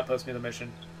place an outpost near the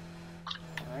mission.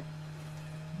 Alright.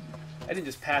 I didn't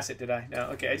just pass it, did I? No.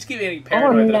 Okay, I just keep getting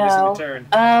paranoid that I'm missing a turn.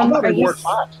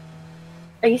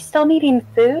 Are you still needing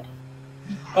food?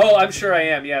 Oh, I'm sure I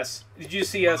am. Yes. Did you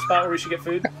see a spot where we should get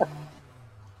food?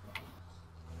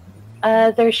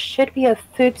 There should be a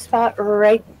food spot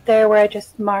right there where I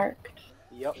just marked.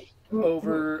 Yep.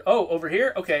 Over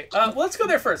here. Okay. Well, let's go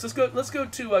there first. Let's go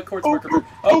to Quartz Marker.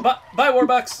 Oh, bye,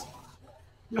 Warbucks.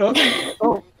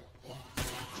 Oh.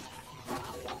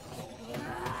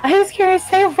 I was curious,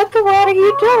 say, what the world are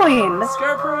you doing?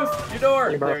 Scarproof, your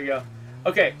door. There you go.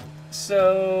 Okay,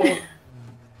 so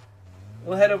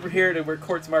we'll head over here to where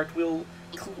Quartz marked. We'll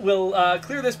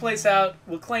clear this place out.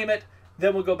 We'll claim it.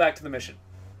 Then we'll go back to the mission.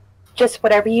 Just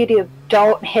whatever you do,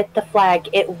 don't hit the flag.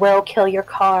 It will kill your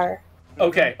car.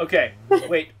 Okay.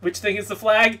 Wait, which thing is the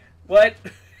flag? What?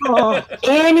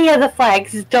 Any of the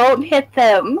flags, don't hit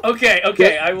them. Okay,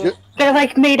 I will. They're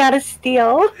like made out of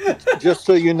steel. Just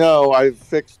so you know, I've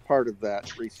fixed part of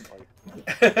that recently.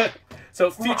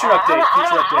 So future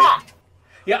update.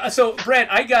 Yeah, so Brant,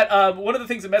 I got one of the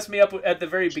things that messed me up at the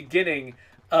very beginning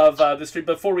of the stream,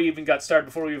 before we even got started,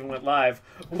 before we even went live,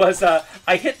 was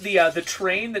I hit the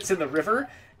train that's in the river,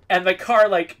 and the car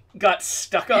like got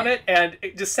stuck on it, and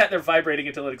it just sat there vibrating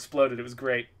until it exploded. It was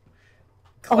great.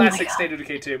 Classic State of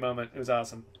Decay 2 moment. It was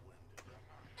awesome.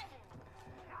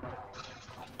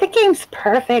 The game's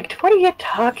perfect. What are you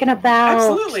talking about?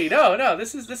 Absolutely. No.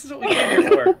 This is what we came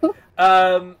here for.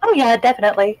 Oh yeah,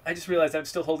 definitely. I just realized I'm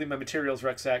still holding my materials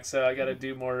rucksack, so I got to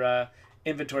do more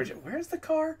inventory. Where's the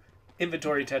car?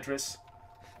 Inventory Tetris.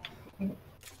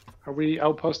 Are we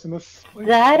outposting this?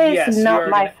 That is not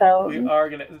my phone. We are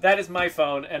gonna. That is my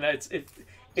phone, and it's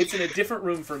in a different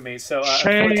room from me. So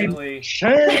Shame. Unfortunately,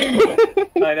 Shame.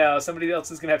 I know somebody else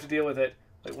is gonna have to deal with it.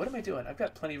 Wait, what am I doing? I've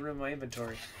got plenty of room in my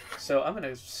inventory. So I'm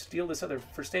gonna steal this other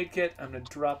first aid kit. I'm gonna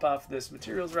drop off this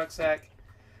materials rucksack.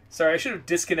 Sorry, I should have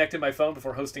disconnected my phone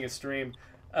before hosting a stream.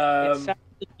 It sounds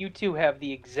like you two have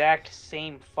the exact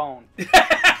same phone.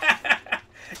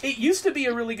 It used to be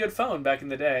a really good phone back in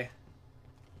the day.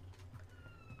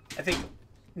 I think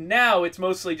now it's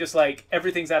mostly just like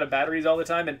everything's out of batteries all the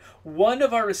time, and one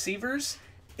of our receivers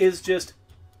is just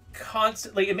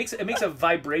constantly it makes a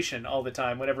vibration all the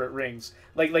time whenever it rings,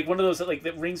 like one of those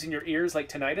that rings in your ears like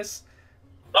tinnitus.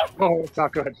 Oh, it's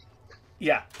not good.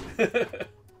 Yeah.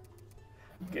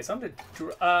 Okay, so I'm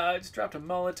gonna just dropped a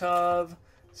Molotov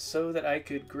so that I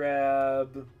could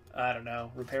grab, I don't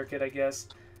know, repair kit, I guess.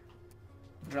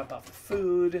 Drop off the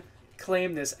food,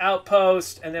 claim this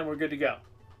outpost, and then we're good to go.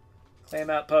 Claim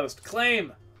outpost.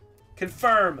 Claim!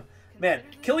 Confirm! Man,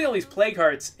 killing all these plague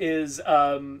hearts is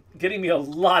getting me a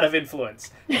lot of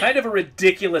influence. Kind of a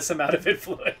ridiculous amount of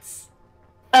influence.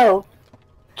 Oh,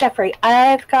 Geoffrey,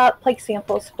 I've got plague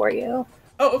samples for you.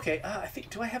 Oh, okay. I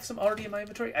think, do I have some already in my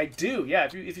inventory? I do, yeah.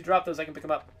 If you drop those, I can pick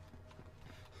them up.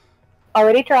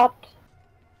 Already dropped.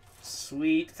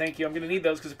 Sweet. Thank you. I'm going to need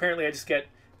those because apparently I just get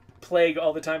plague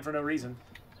all the time for no reason.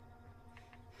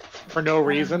 For no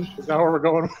reason? Is that where we're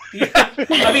going? Yeah.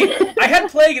 I mean, I had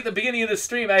plague at the beginning of the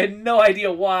stream. I had no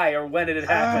idea why or when it had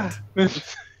happened.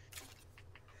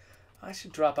 I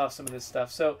should drop off some of this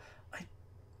stuff. So,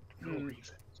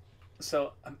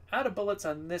 So, I'm out of bullets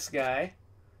on this guy.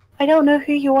 I don't know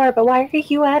who you are, but why are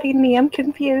you adding me? I'm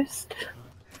confused.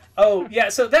 Oh, yeah,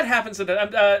 so that happens.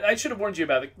 I should have warned you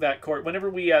about that, Court. Whenever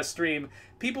we stream,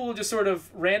 people will just sort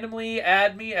of randomly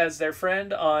add me as their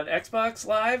friend on Xbox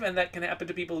Live, and that can happen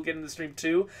to people who get in the stream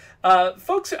too.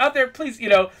 Folks out there, please,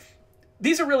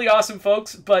 these are really awesome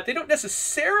folks, but they don't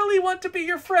necessarily want to be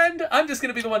your friend. I'm just going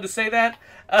to be the one to say that.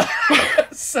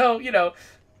 So,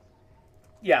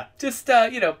 yeah, just,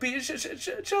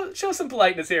 show some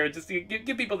politeness here and just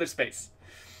give people their space.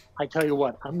 I tell you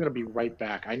what, I'm going to be right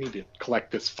back. I need to collect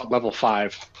this level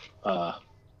 5. I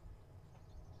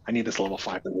need this level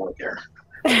 5 reward here.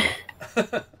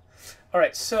 All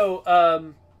right,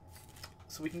 so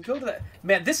we can go to that.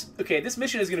 Man, this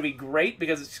mission is going to be great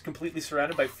because it's completely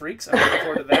surrounded by freaks. I'm looking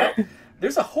forward to that.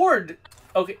 There's a horde.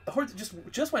 Okay, a horde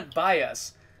that just went by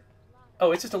us.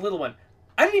 Oh, it's just a little one.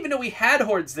 I didn't even know we had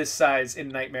hordes this size in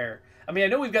Nightmare. I mean, I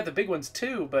know we've got the big ones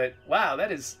too, but wow,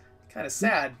 that is kind of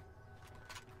sad.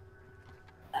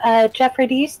 Geoffrey,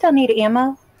 do you still need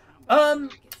ammo?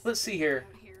 Let's see here.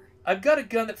 I've got a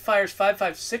gun that fires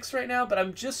 5.56 right now, but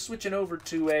I'm just switching over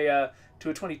to a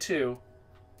 22.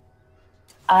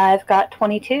 I've got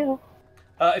 22.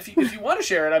 If you want to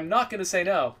share it, I'm not going to say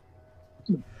no.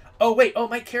 Oh wait, oh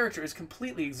my character is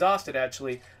completely exhausted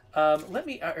actually. I'm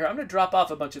going to drop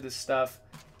off a bunch of this stuff,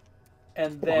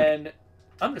 and then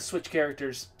I'm going to switch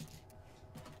characters.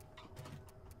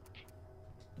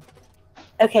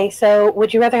 Okay, so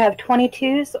would you rather have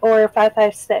 22s or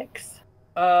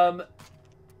 5.56?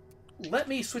 Let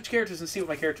me switch characters and see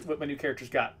what my new character's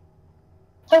got.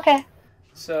 Okay.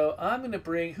 So I'm going to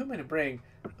bring... Who am I going to bring?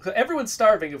 Everyone's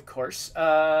starving, of course.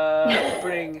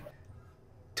 Bring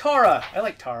Tara. I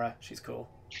like Tara. She's cool.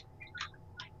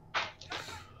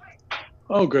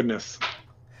 Oh, goodness.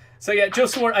 So yeah, Joe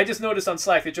Swarner, I just noticed on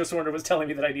Slack that Joe Swarner was telling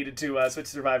me that I needed to switch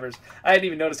survivors. I hadn't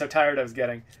even noticed how tired I was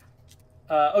getting.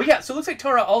 Oh yeah, so it looks like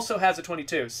Tara also has a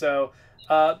 22. So,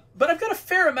 but I've got a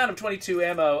fair amount of 22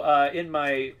 ammo in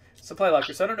my supply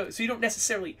locker, so I don't know. So you don't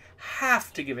necessarily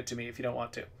have to give it to me if you don't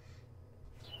want to.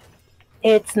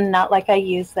 It's not like I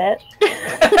use it.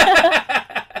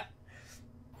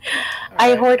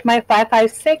 I hoard my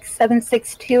 5.56,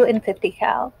 7.62, and 50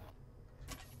 cal.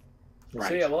 Right.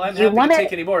 So yeah, well I'm happy to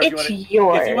take any more if you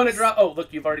want to drop. Oh,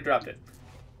 look, you've already dropped it.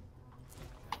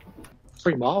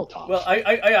 Free Molotov. Well,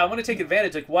 I want to take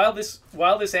advantage. Like while this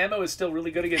ammo is still really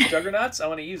good against juggernauts, I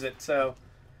want to use it. So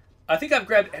I think I've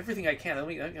grabbed everything I can. I'm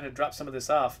gonna drop some of this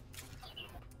off.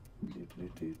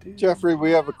 Geoffrey,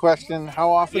 we have a question.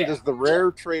 How often does the rare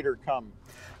trader come?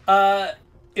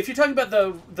 If you're talking about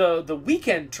the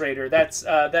weekend trader,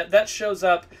 that shows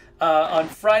up on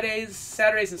Fridays,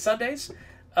 Saturdays, and Sundays.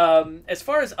 As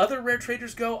far as other rare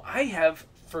traders go, I have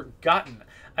forgotten.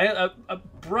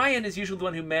 Brian is usually the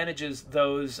one who manages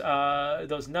those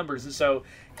numbers, and so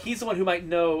he's the one who might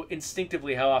know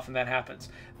instinctively how often that happens.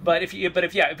 But if you're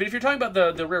talking about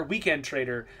the rare weekend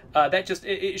trader, that just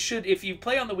it should, if you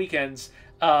play on the weekends,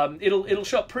 it'll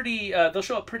show up pretty. They'll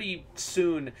show up pretty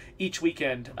soon each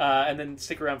weekend, and then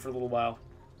stick around for a little while.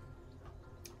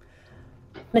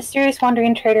 Mysterious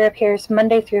Wandering Trader appears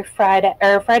Monday through Friday,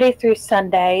 or Friday through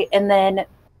Sunday, and then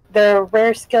the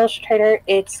Rare Skills Trader,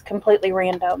 it's completely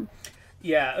random.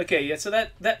 Yeah, okay, yeah, so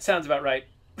that sounds about right.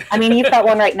 I mean, you've got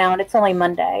one right now, and it's only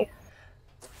Monday.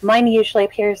 Mine usually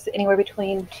appears anywhere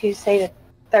between Tuesday to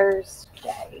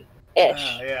Thursday-ish.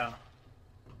 Yeah.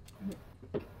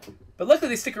 But luckily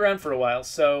they stick around for a while,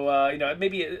 so,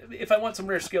 maybe if I want some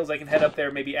rare skills, I can head up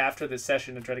there maybe after this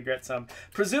session and try to get some.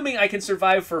 Presuming I can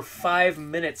survive for 5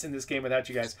 minutes in this game without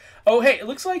you guys. Oh, hey, it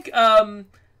looks like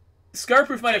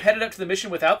Scarproof might have headed up to the mission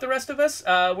without the rest of us.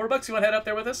 Warbucks, you want to head up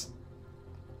there with us?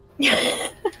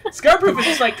 Scarproof is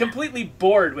just, like, completely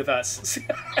bored with us.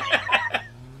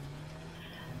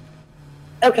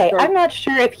 Okay, I'm not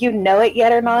sure if you know it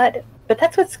yet or not, but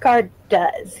that's what Scar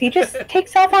does. He just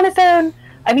takes off on his own.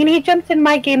 I mean, he jumped in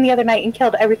my game the other night and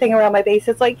killed everything around my base.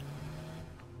 It's like,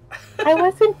 I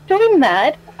wasn't doing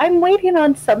that. I'm waiting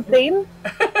on something.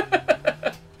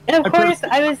 And of course,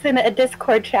 I was in a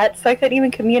Discord chat, so I couldn't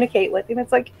even communicate with him.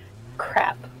 It's like,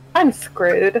 crap, I'm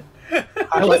screwed.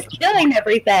 He's killing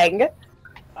everything.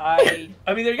 I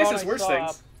mean, I guess there's worse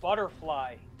things.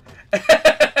 Butterfly.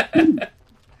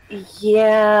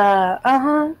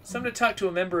 Yeah, Something to talk to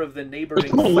a member of the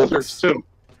neighboring lizards too.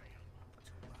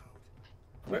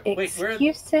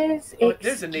 Excuses,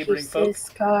 there's a neighboring folk.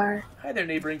 Scar. Hi there,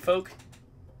 neighboring folk.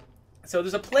 So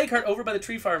there's a plague heart over by the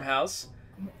tree farm house.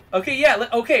 Okay, yeah,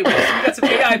 okay. So we got some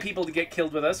AI people to get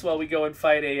killed with us while we go and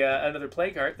fight another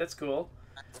plague heart. That's cool.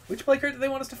 Which plague heart do they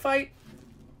want us to fight?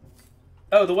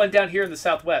 Oh, the one down here in the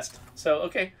southwest. So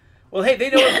okay. Well, hey, they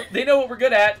know what we're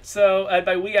good at. So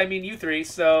by we I mean you three.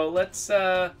 So let's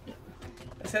head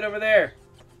over there.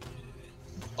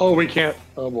 Oh, we can't.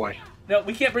 Oh boy. No,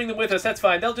 we can't bring them with us. That's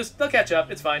fine. They'll catch up.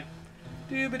 It's fine.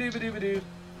 Doo-ba-doo-ba-doo-ba-doo.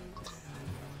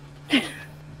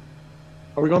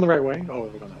 Are we going the right way? Oh, we're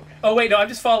going that way. Oh wait, no, I'm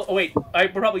just following. Oh wait, I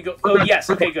probably go. Oh yes,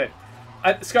 okay, good.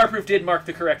 Scarproof did mark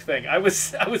the correct thing. I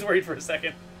was worried for a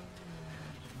second.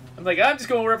 I'm like, I'm just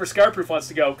going wherever Scarproof wants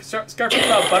to go. Scarproof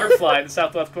saw a butterfly in the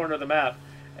southwest corner of the map,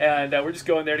 and we're just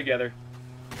going there together.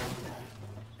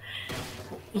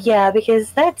 Yeah,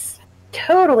 because that's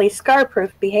totally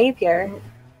Scarproof behavior.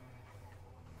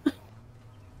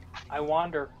 I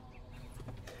wander.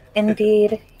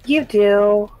 Indeed, you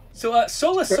do. So,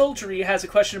 Sola Soldiery has a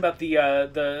question about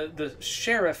the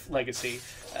Sheriff Legacy.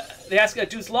 They ask,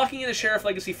 does locking in the Sheriff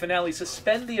Legacy finale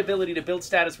suspend the ability to build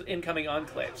status with incoming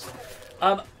enclaves?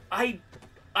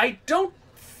 I don't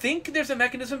think there's a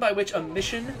mechanism by which a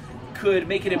mission could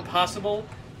make it impossible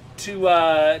to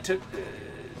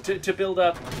build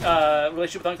up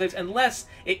relationship with enclaves unless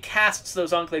it casts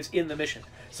those enclaves in the mission.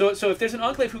 So if there's an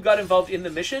enclave who got involved in the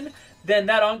mission, then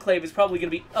that enclave is probably going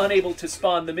to be unable to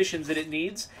spawn the missions that it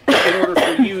needs in order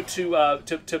for you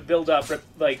to build up,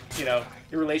 like, you know,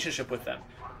 your relationship with them.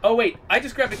 Oh wait, I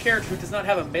just grabbed a character who does not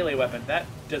have a melee weapon. That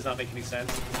does not make any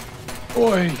sense.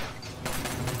 Boy.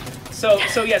 So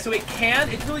yeah, so it can.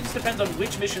 It really just depends on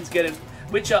which missions get in,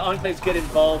 which enclaves get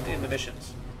involved in the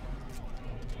missions.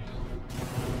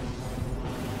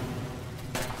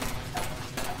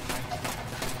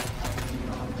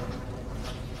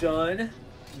 Done.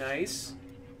 Nice.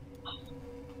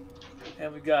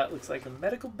 And we got, looks like a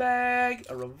medical bag,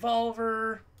 a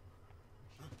revolver,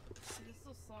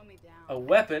 a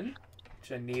weapon,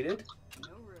 which I needed.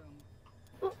 No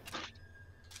room.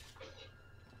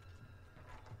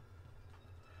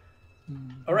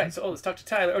 Alright, so let's talk to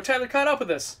Tyler. Oh, Tyler caught up with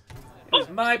us. It was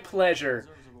my pleasure.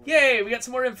 Yay, we got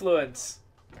some more influence.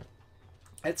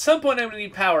 At some point I'm going to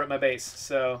need power at my base,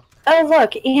 so... Oh,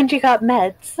 look, and you got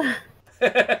meds.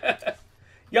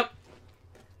 Yep.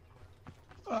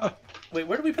 Wait,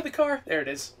 where do we put the car? There it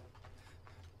is.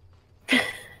 If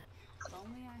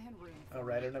only I had room.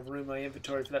 Alright, I don't have room in my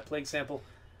inventory for that plague sample.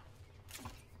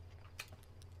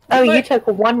 Oh, you took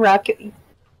one rock.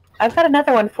 I've got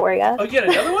another one for you. Oh, you got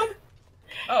another one?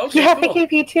 Oh, okay, Yeah, cool. I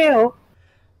gave you two.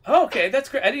 Oh, okay, that's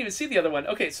great. I didn't even see the other one.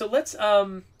 Okay, so let's,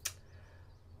 you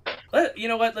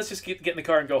know what? Let's just get in the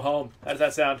car and go home. How does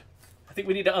that sound? I think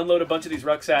we need to unload a bunch of these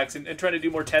rucksacks and try to do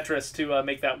more Tetris to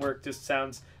make that work. Just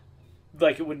sounds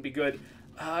like it wouldn't be good.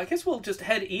 I guess we'll just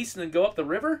head east and then go up the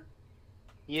river?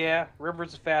 Yeah,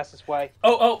 river's the fastest way.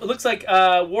 Oh, it looks like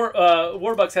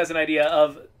Warbucks has an idea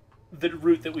of the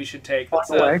route that we should take. Let's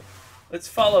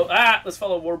follow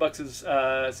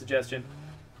Warbucks' suggestion.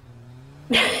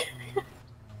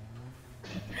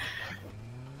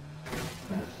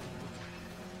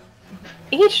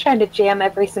 He's trying to jam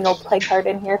every single plague heart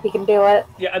in here if he can do it.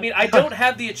 Yeah, I mean, I don't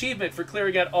have the achievement for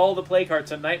clearing out all the plague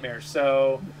hearts on Nightmare,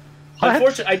 so... What?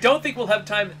 Unfortunately, I don't think we'll have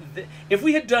time... If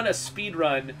we had done a speed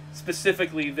run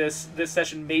specifically this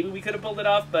session, maybe we could have pulled it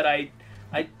off, but I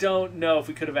don't know if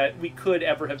we could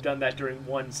ever have done that during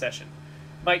one session.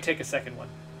 Might take a second one.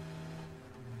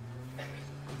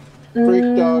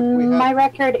 Freak Dog, we have... My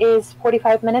record is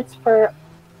 45 minutes for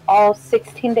all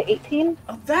 16 to 18.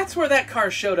 Oh, that's where that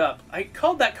car showed up. I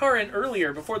called that car in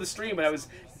earlier before the stream when I was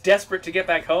desperate to get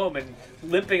back home and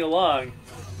limping along.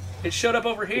 It showed up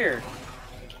over here.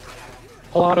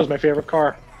 Polano's my favorite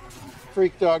car.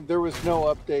 Freak Dog, there was no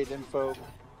update info.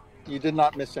 You did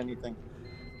not miss anything.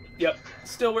 Yep.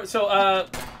 Still, so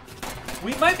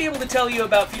we might be able to tell you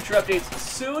about future updates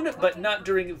soon, but not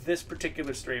during this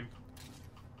particular stream.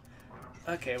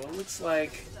 Okay, well, it looks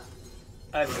like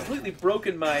I've completely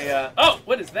broken my, oh,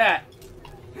 what is that?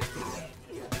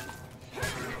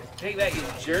 Take that, you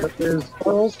jerk. There's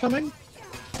squirrels coming?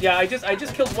 Yeah, I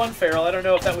just killed one feral. I don't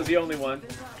know if that was the only one.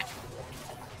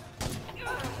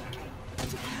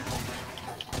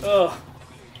 Ugh.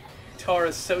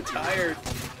 Tara's so tired.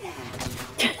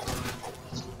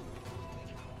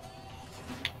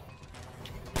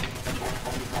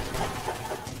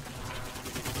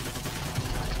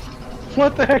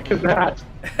 What the heck is that?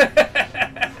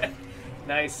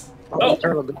 Nice. Oh,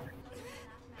 Oh,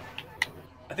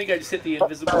 I think I just hit the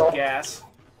invisible gas,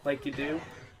 like you do.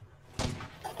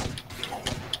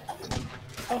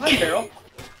 Oh, hi, Feral.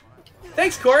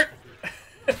 Thanks, Court.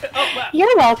 Oh, wow.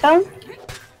 You're welcome.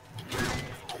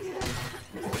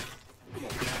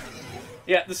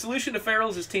 Yeah, the solution to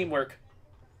ferals is teamwork.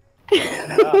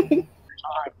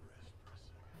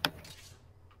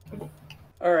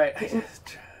 All right.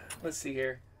 Let's see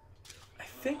here. I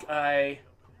think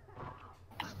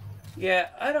yeah,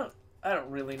 I don't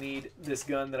really need this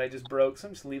gun that I just broke, so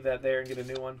I'm just leave that there and get a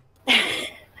new one.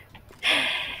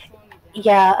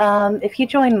 Yeah, if you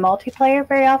join multiplayer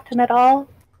very often at all,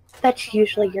 that's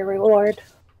usually your reward.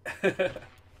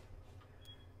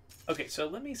 Okay, so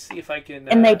let me see if I can...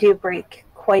 And they do break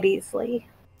quite easily.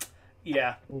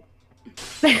 Yeah.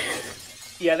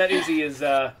 Yeah, that Uzi is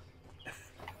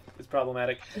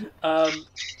problematic.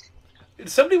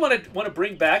 Does somebody want to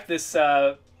bring back this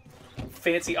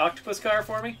fancy octopus car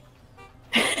for me?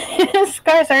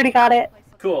 Scar's already got it.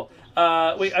 Cool.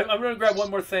 Wait, I'm going to grab one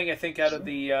more thing, I think, out of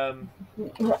the...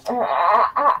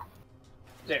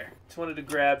 There. Just wanted to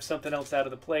grab something else out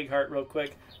of the plague heart real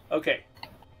quick. Okay.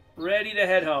 Ready to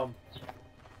head home.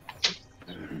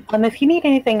 If you need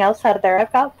anything else out of there,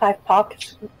 I've got 5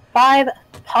 pockets. 5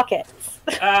 pockets.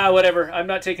 Whatever. I'm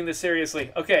not taking this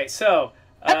seriously. Okay, so...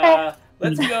 Okay.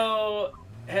 Let's go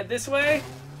head this way,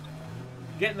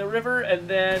 get in the river, and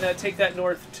then take that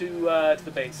north to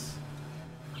the base.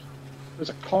 There's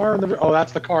a car in the river. Oh,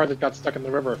 that's the car that got stuck in the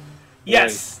river.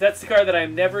 Yes, that's the car that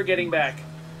I'm never getting back.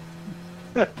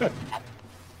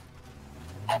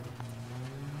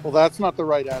 Well, that's not the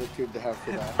right attitude to have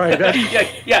for that.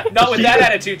 Right. yeah, not with that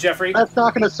attitude, Geoffrey. That's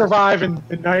not going to survive in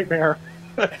Nightmare.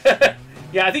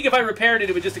 Yeah, I think if I repaired it,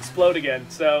 it would just explode again.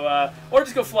 So, or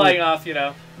just go flying off, you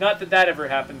know. Not that that ever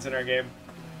happens in our game.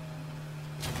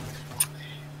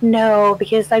 No,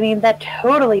 because, I mean, that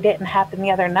totally didn't happen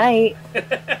the other night.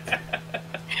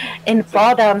 In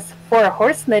Fall Down's Four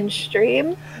Horsemen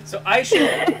stream. So I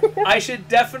should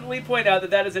definitely point out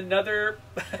that that is another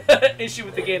issue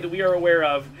with the game that we are aware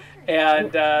of,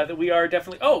 and that we are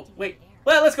definitely... Oh, wait.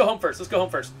 Well, let's go home first. Let's go home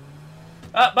first.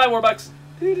 Bye, Warbucks.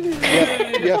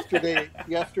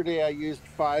 Yesterday I used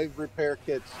 5 repair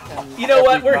kits, and you know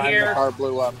what? every We're time here. The car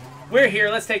blew up. We're here.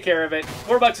 Let's take care of it.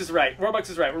 Warbucks is right. Warbucks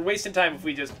is right. We're wasting time if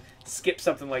we just skip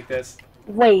something like this.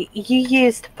 Wait, you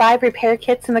used 5 repair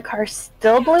kits and the car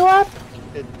still blew up?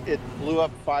 It blew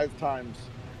up 5 times.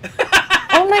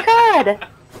 Oh my god!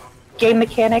 Game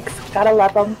mechanics, gotta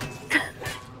love them.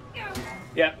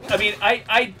 Yeah, I mean,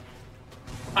 I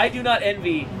do not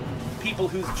envy people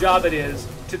whose job it is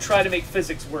to try to make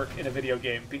physics work in a video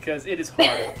game, because it is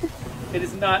hard. It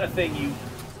is not a thing you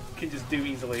can just do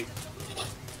easily.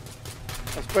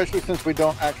 Especially since we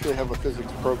don't actually have a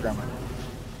physics programmer.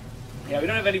 Yeah, we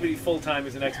don't have anybody full-time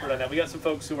who's an expert on that. We got some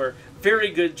folks who are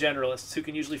very good generalists who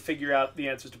can usually figure out the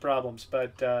answers to problems.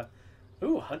 But,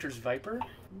 ooh, Hunter's Viper? I'll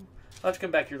have to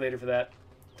come back here later for that.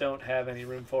 Don't have any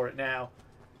room for it now.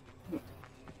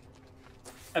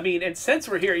 I mean, and since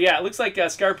we're here, yeah, it looks like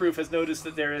Scarproof has noticed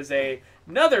that there is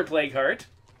another Plague Heart.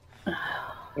 There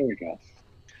we go.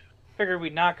 Figured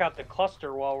we'd knock out the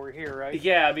cluster while we're here, right?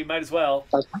 Yeah, I mean, might as well.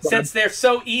 Since they're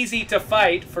so easy to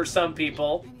fight for some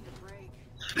people,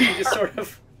 you can just sort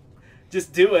of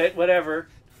just do it, whatever.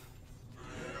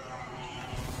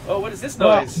 Oh, what is this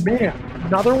noise? Oh, man.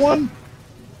 Another one?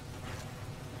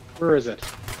 Where is it?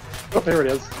 Oh, there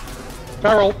it is.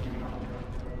 Feral.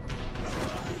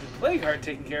 Plague Heart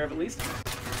taken care of, at least.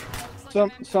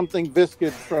 Something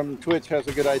Viscid from Twitch has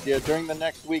a good idea. During the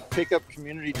next week, pick up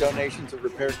community donations of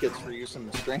repair kits for use in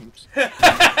the streams.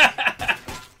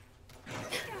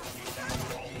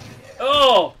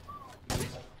 Oh!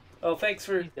 Oh, thanks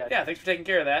for taking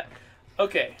care of that.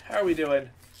 Okay, how are we doing?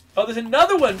 Oh, there's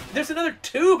another one. There's another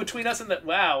 2 between us and the...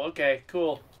 Wow, okay,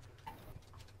 cool.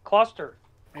 Cluster.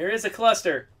 Here is a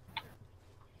cluster.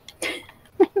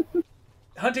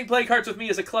 Hunting Plague Hearts with me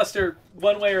is a cluster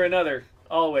one way or another.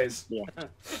 Always. Yeah.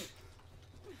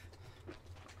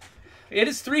 It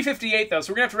is 3:58 though,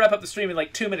 so we're going to have to wrap up the stream in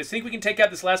like 2 minutes. Think we can take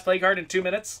out this last Plague Heart in 2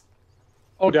 minutes?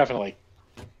 Oh, definitely.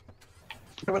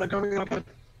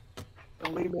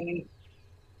 Believe me.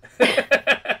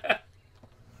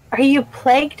 Are you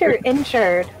plagued or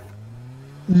injured?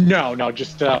 No,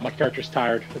 just my character's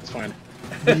tired. It's fine.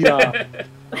 Yeah.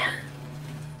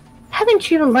 Haven't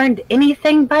you learned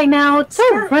anything by now?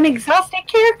 They're run exhausted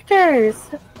characters.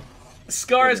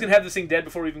 Scar is going to have this thing dead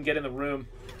before we even get in the room.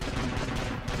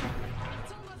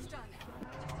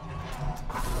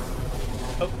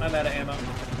 Oh, I'm out of ammo.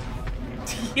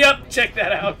 Yep, check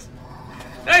that out.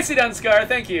 Nicely done, Scar.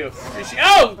 Thank you.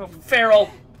 Oh, feral.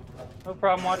 No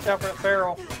problem. Watch out for the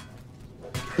feral.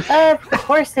 Of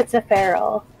course it's a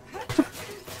feral.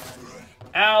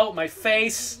 Ow, my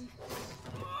face.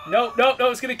 No,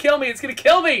 it's going to kill me. It's going to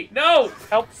kill me. No.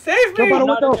 Help. Save me. Jump out a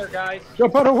window. There, guys.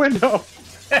 Jump out a window.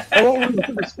 I won't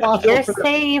be responsible You're for that.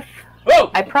 safe.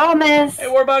 Whoa. I promise. Hey,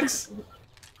 Warbucks.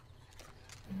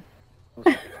 I'm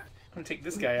going to take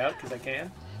this guy out because I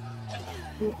can.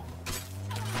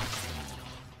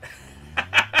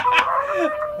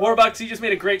 Warbucks, you just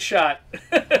made a great shot.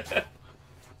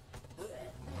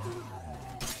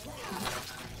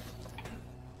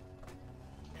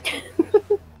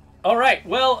 All right.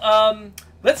 Well,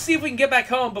 let's see if we can get back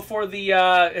home before the.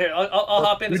 Here, I'll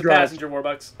hop in as a passenger,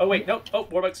 Warbucks. Oh wait, no. Oh,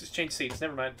 Warbucks has changed seats.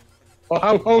 Never mind. Well,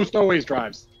 how host always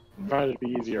drives. Trying to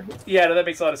be easier. Yeah, no, that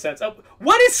makes a lot of sense. Oh,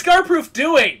 what is Scarproof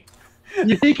doing?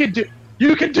 You can do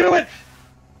it.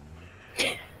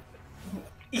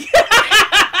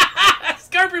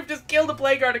 Scarproof just killed a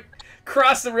Plague Heart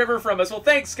across the river from us. Well,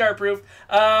 thanks, Scarproof.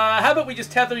 How about we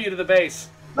just tether you to the base?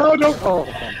 No, don't. Oh.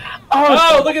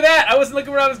 Oh, look at that! I wasn't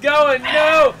looking where I was going.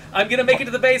 No, I'm gonna make it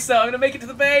to the base, though. I'm gonna make it to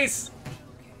the base.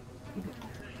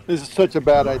 This is such a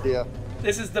bad idea.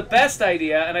 This is the best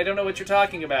idea, and I don't know what you're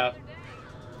talking about.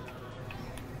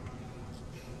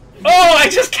 Oh, I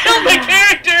just killed my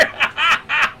character!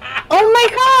 Oh my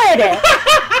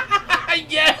god!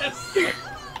 Yes.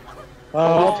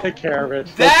 Oh, I'll take care of it.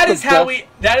 That is how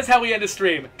we end a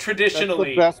stream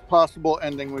traditionally. That's the best possible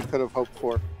ending we could have hoped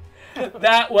for.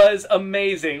 That was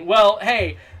amazing. Well,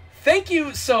 hey, thank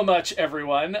you so much,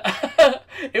 everyone.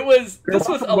 This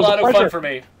was a lot of fun for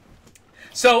me.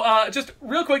 So, just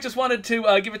real quick, just wanted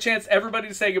to give a chance to everybody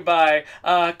to say goodbye.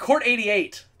 Court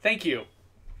 88, thank you.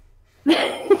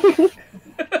 It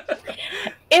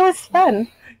was fun.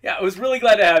 Yeah, I was really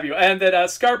glad to have you. And then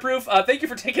Scarproof, thank you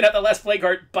for taking out the last plague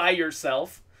heart by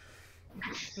yourself.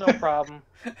 No problem.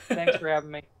 Thanks for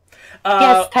having me.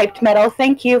 Yes, Typed Metal,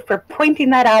 thank you for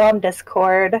pointing that out on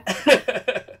Discord.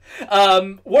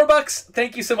 Warbucks,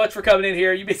 thank you so much for coming in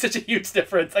here. You made such a huge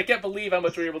difference. I can't believe how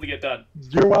much we were able to get done.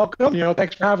 You're welcome.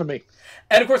 Thanks for having me.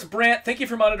 And of course, Brant, thank you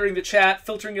for monitoring the chat,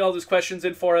 filtering all those questions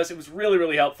in for us. It was really,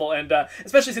 really helpful, and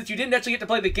especially since you didn't actually get to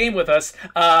play the game with us,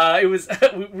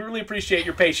 we really appreciate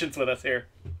your patience with us here.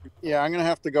 Yeah, I'm gonna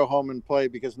have to go home and play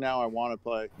because now I want to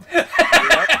play.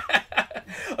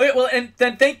 Okay, well, and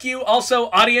then thank you also,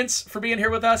 audience, for being here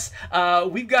with us.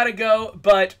 We've got to go,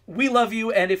 but we love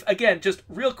you. And if, again, just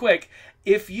real quick,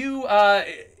 if you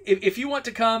want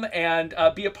to come and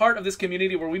be a part of this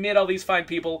community where we made all these fine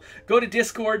people, go to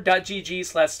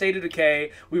discord.gg/State of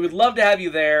Decay. We would love to have you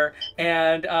there.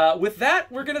 And with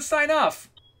that, we're going to sign off.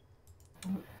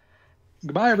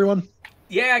 Goodbye, everyone.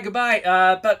 Yeah, goodbye.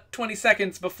 About 20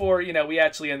 seconds before, we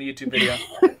actually end the YouTube video.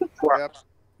 Yep.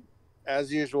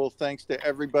 As usual, thanks to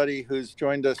everybody who's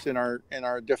joined us in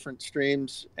our different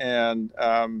streams, and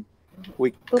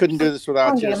we couldn't do this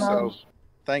without you. So,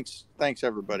 thanks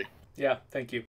everybody. Yeah, thank you.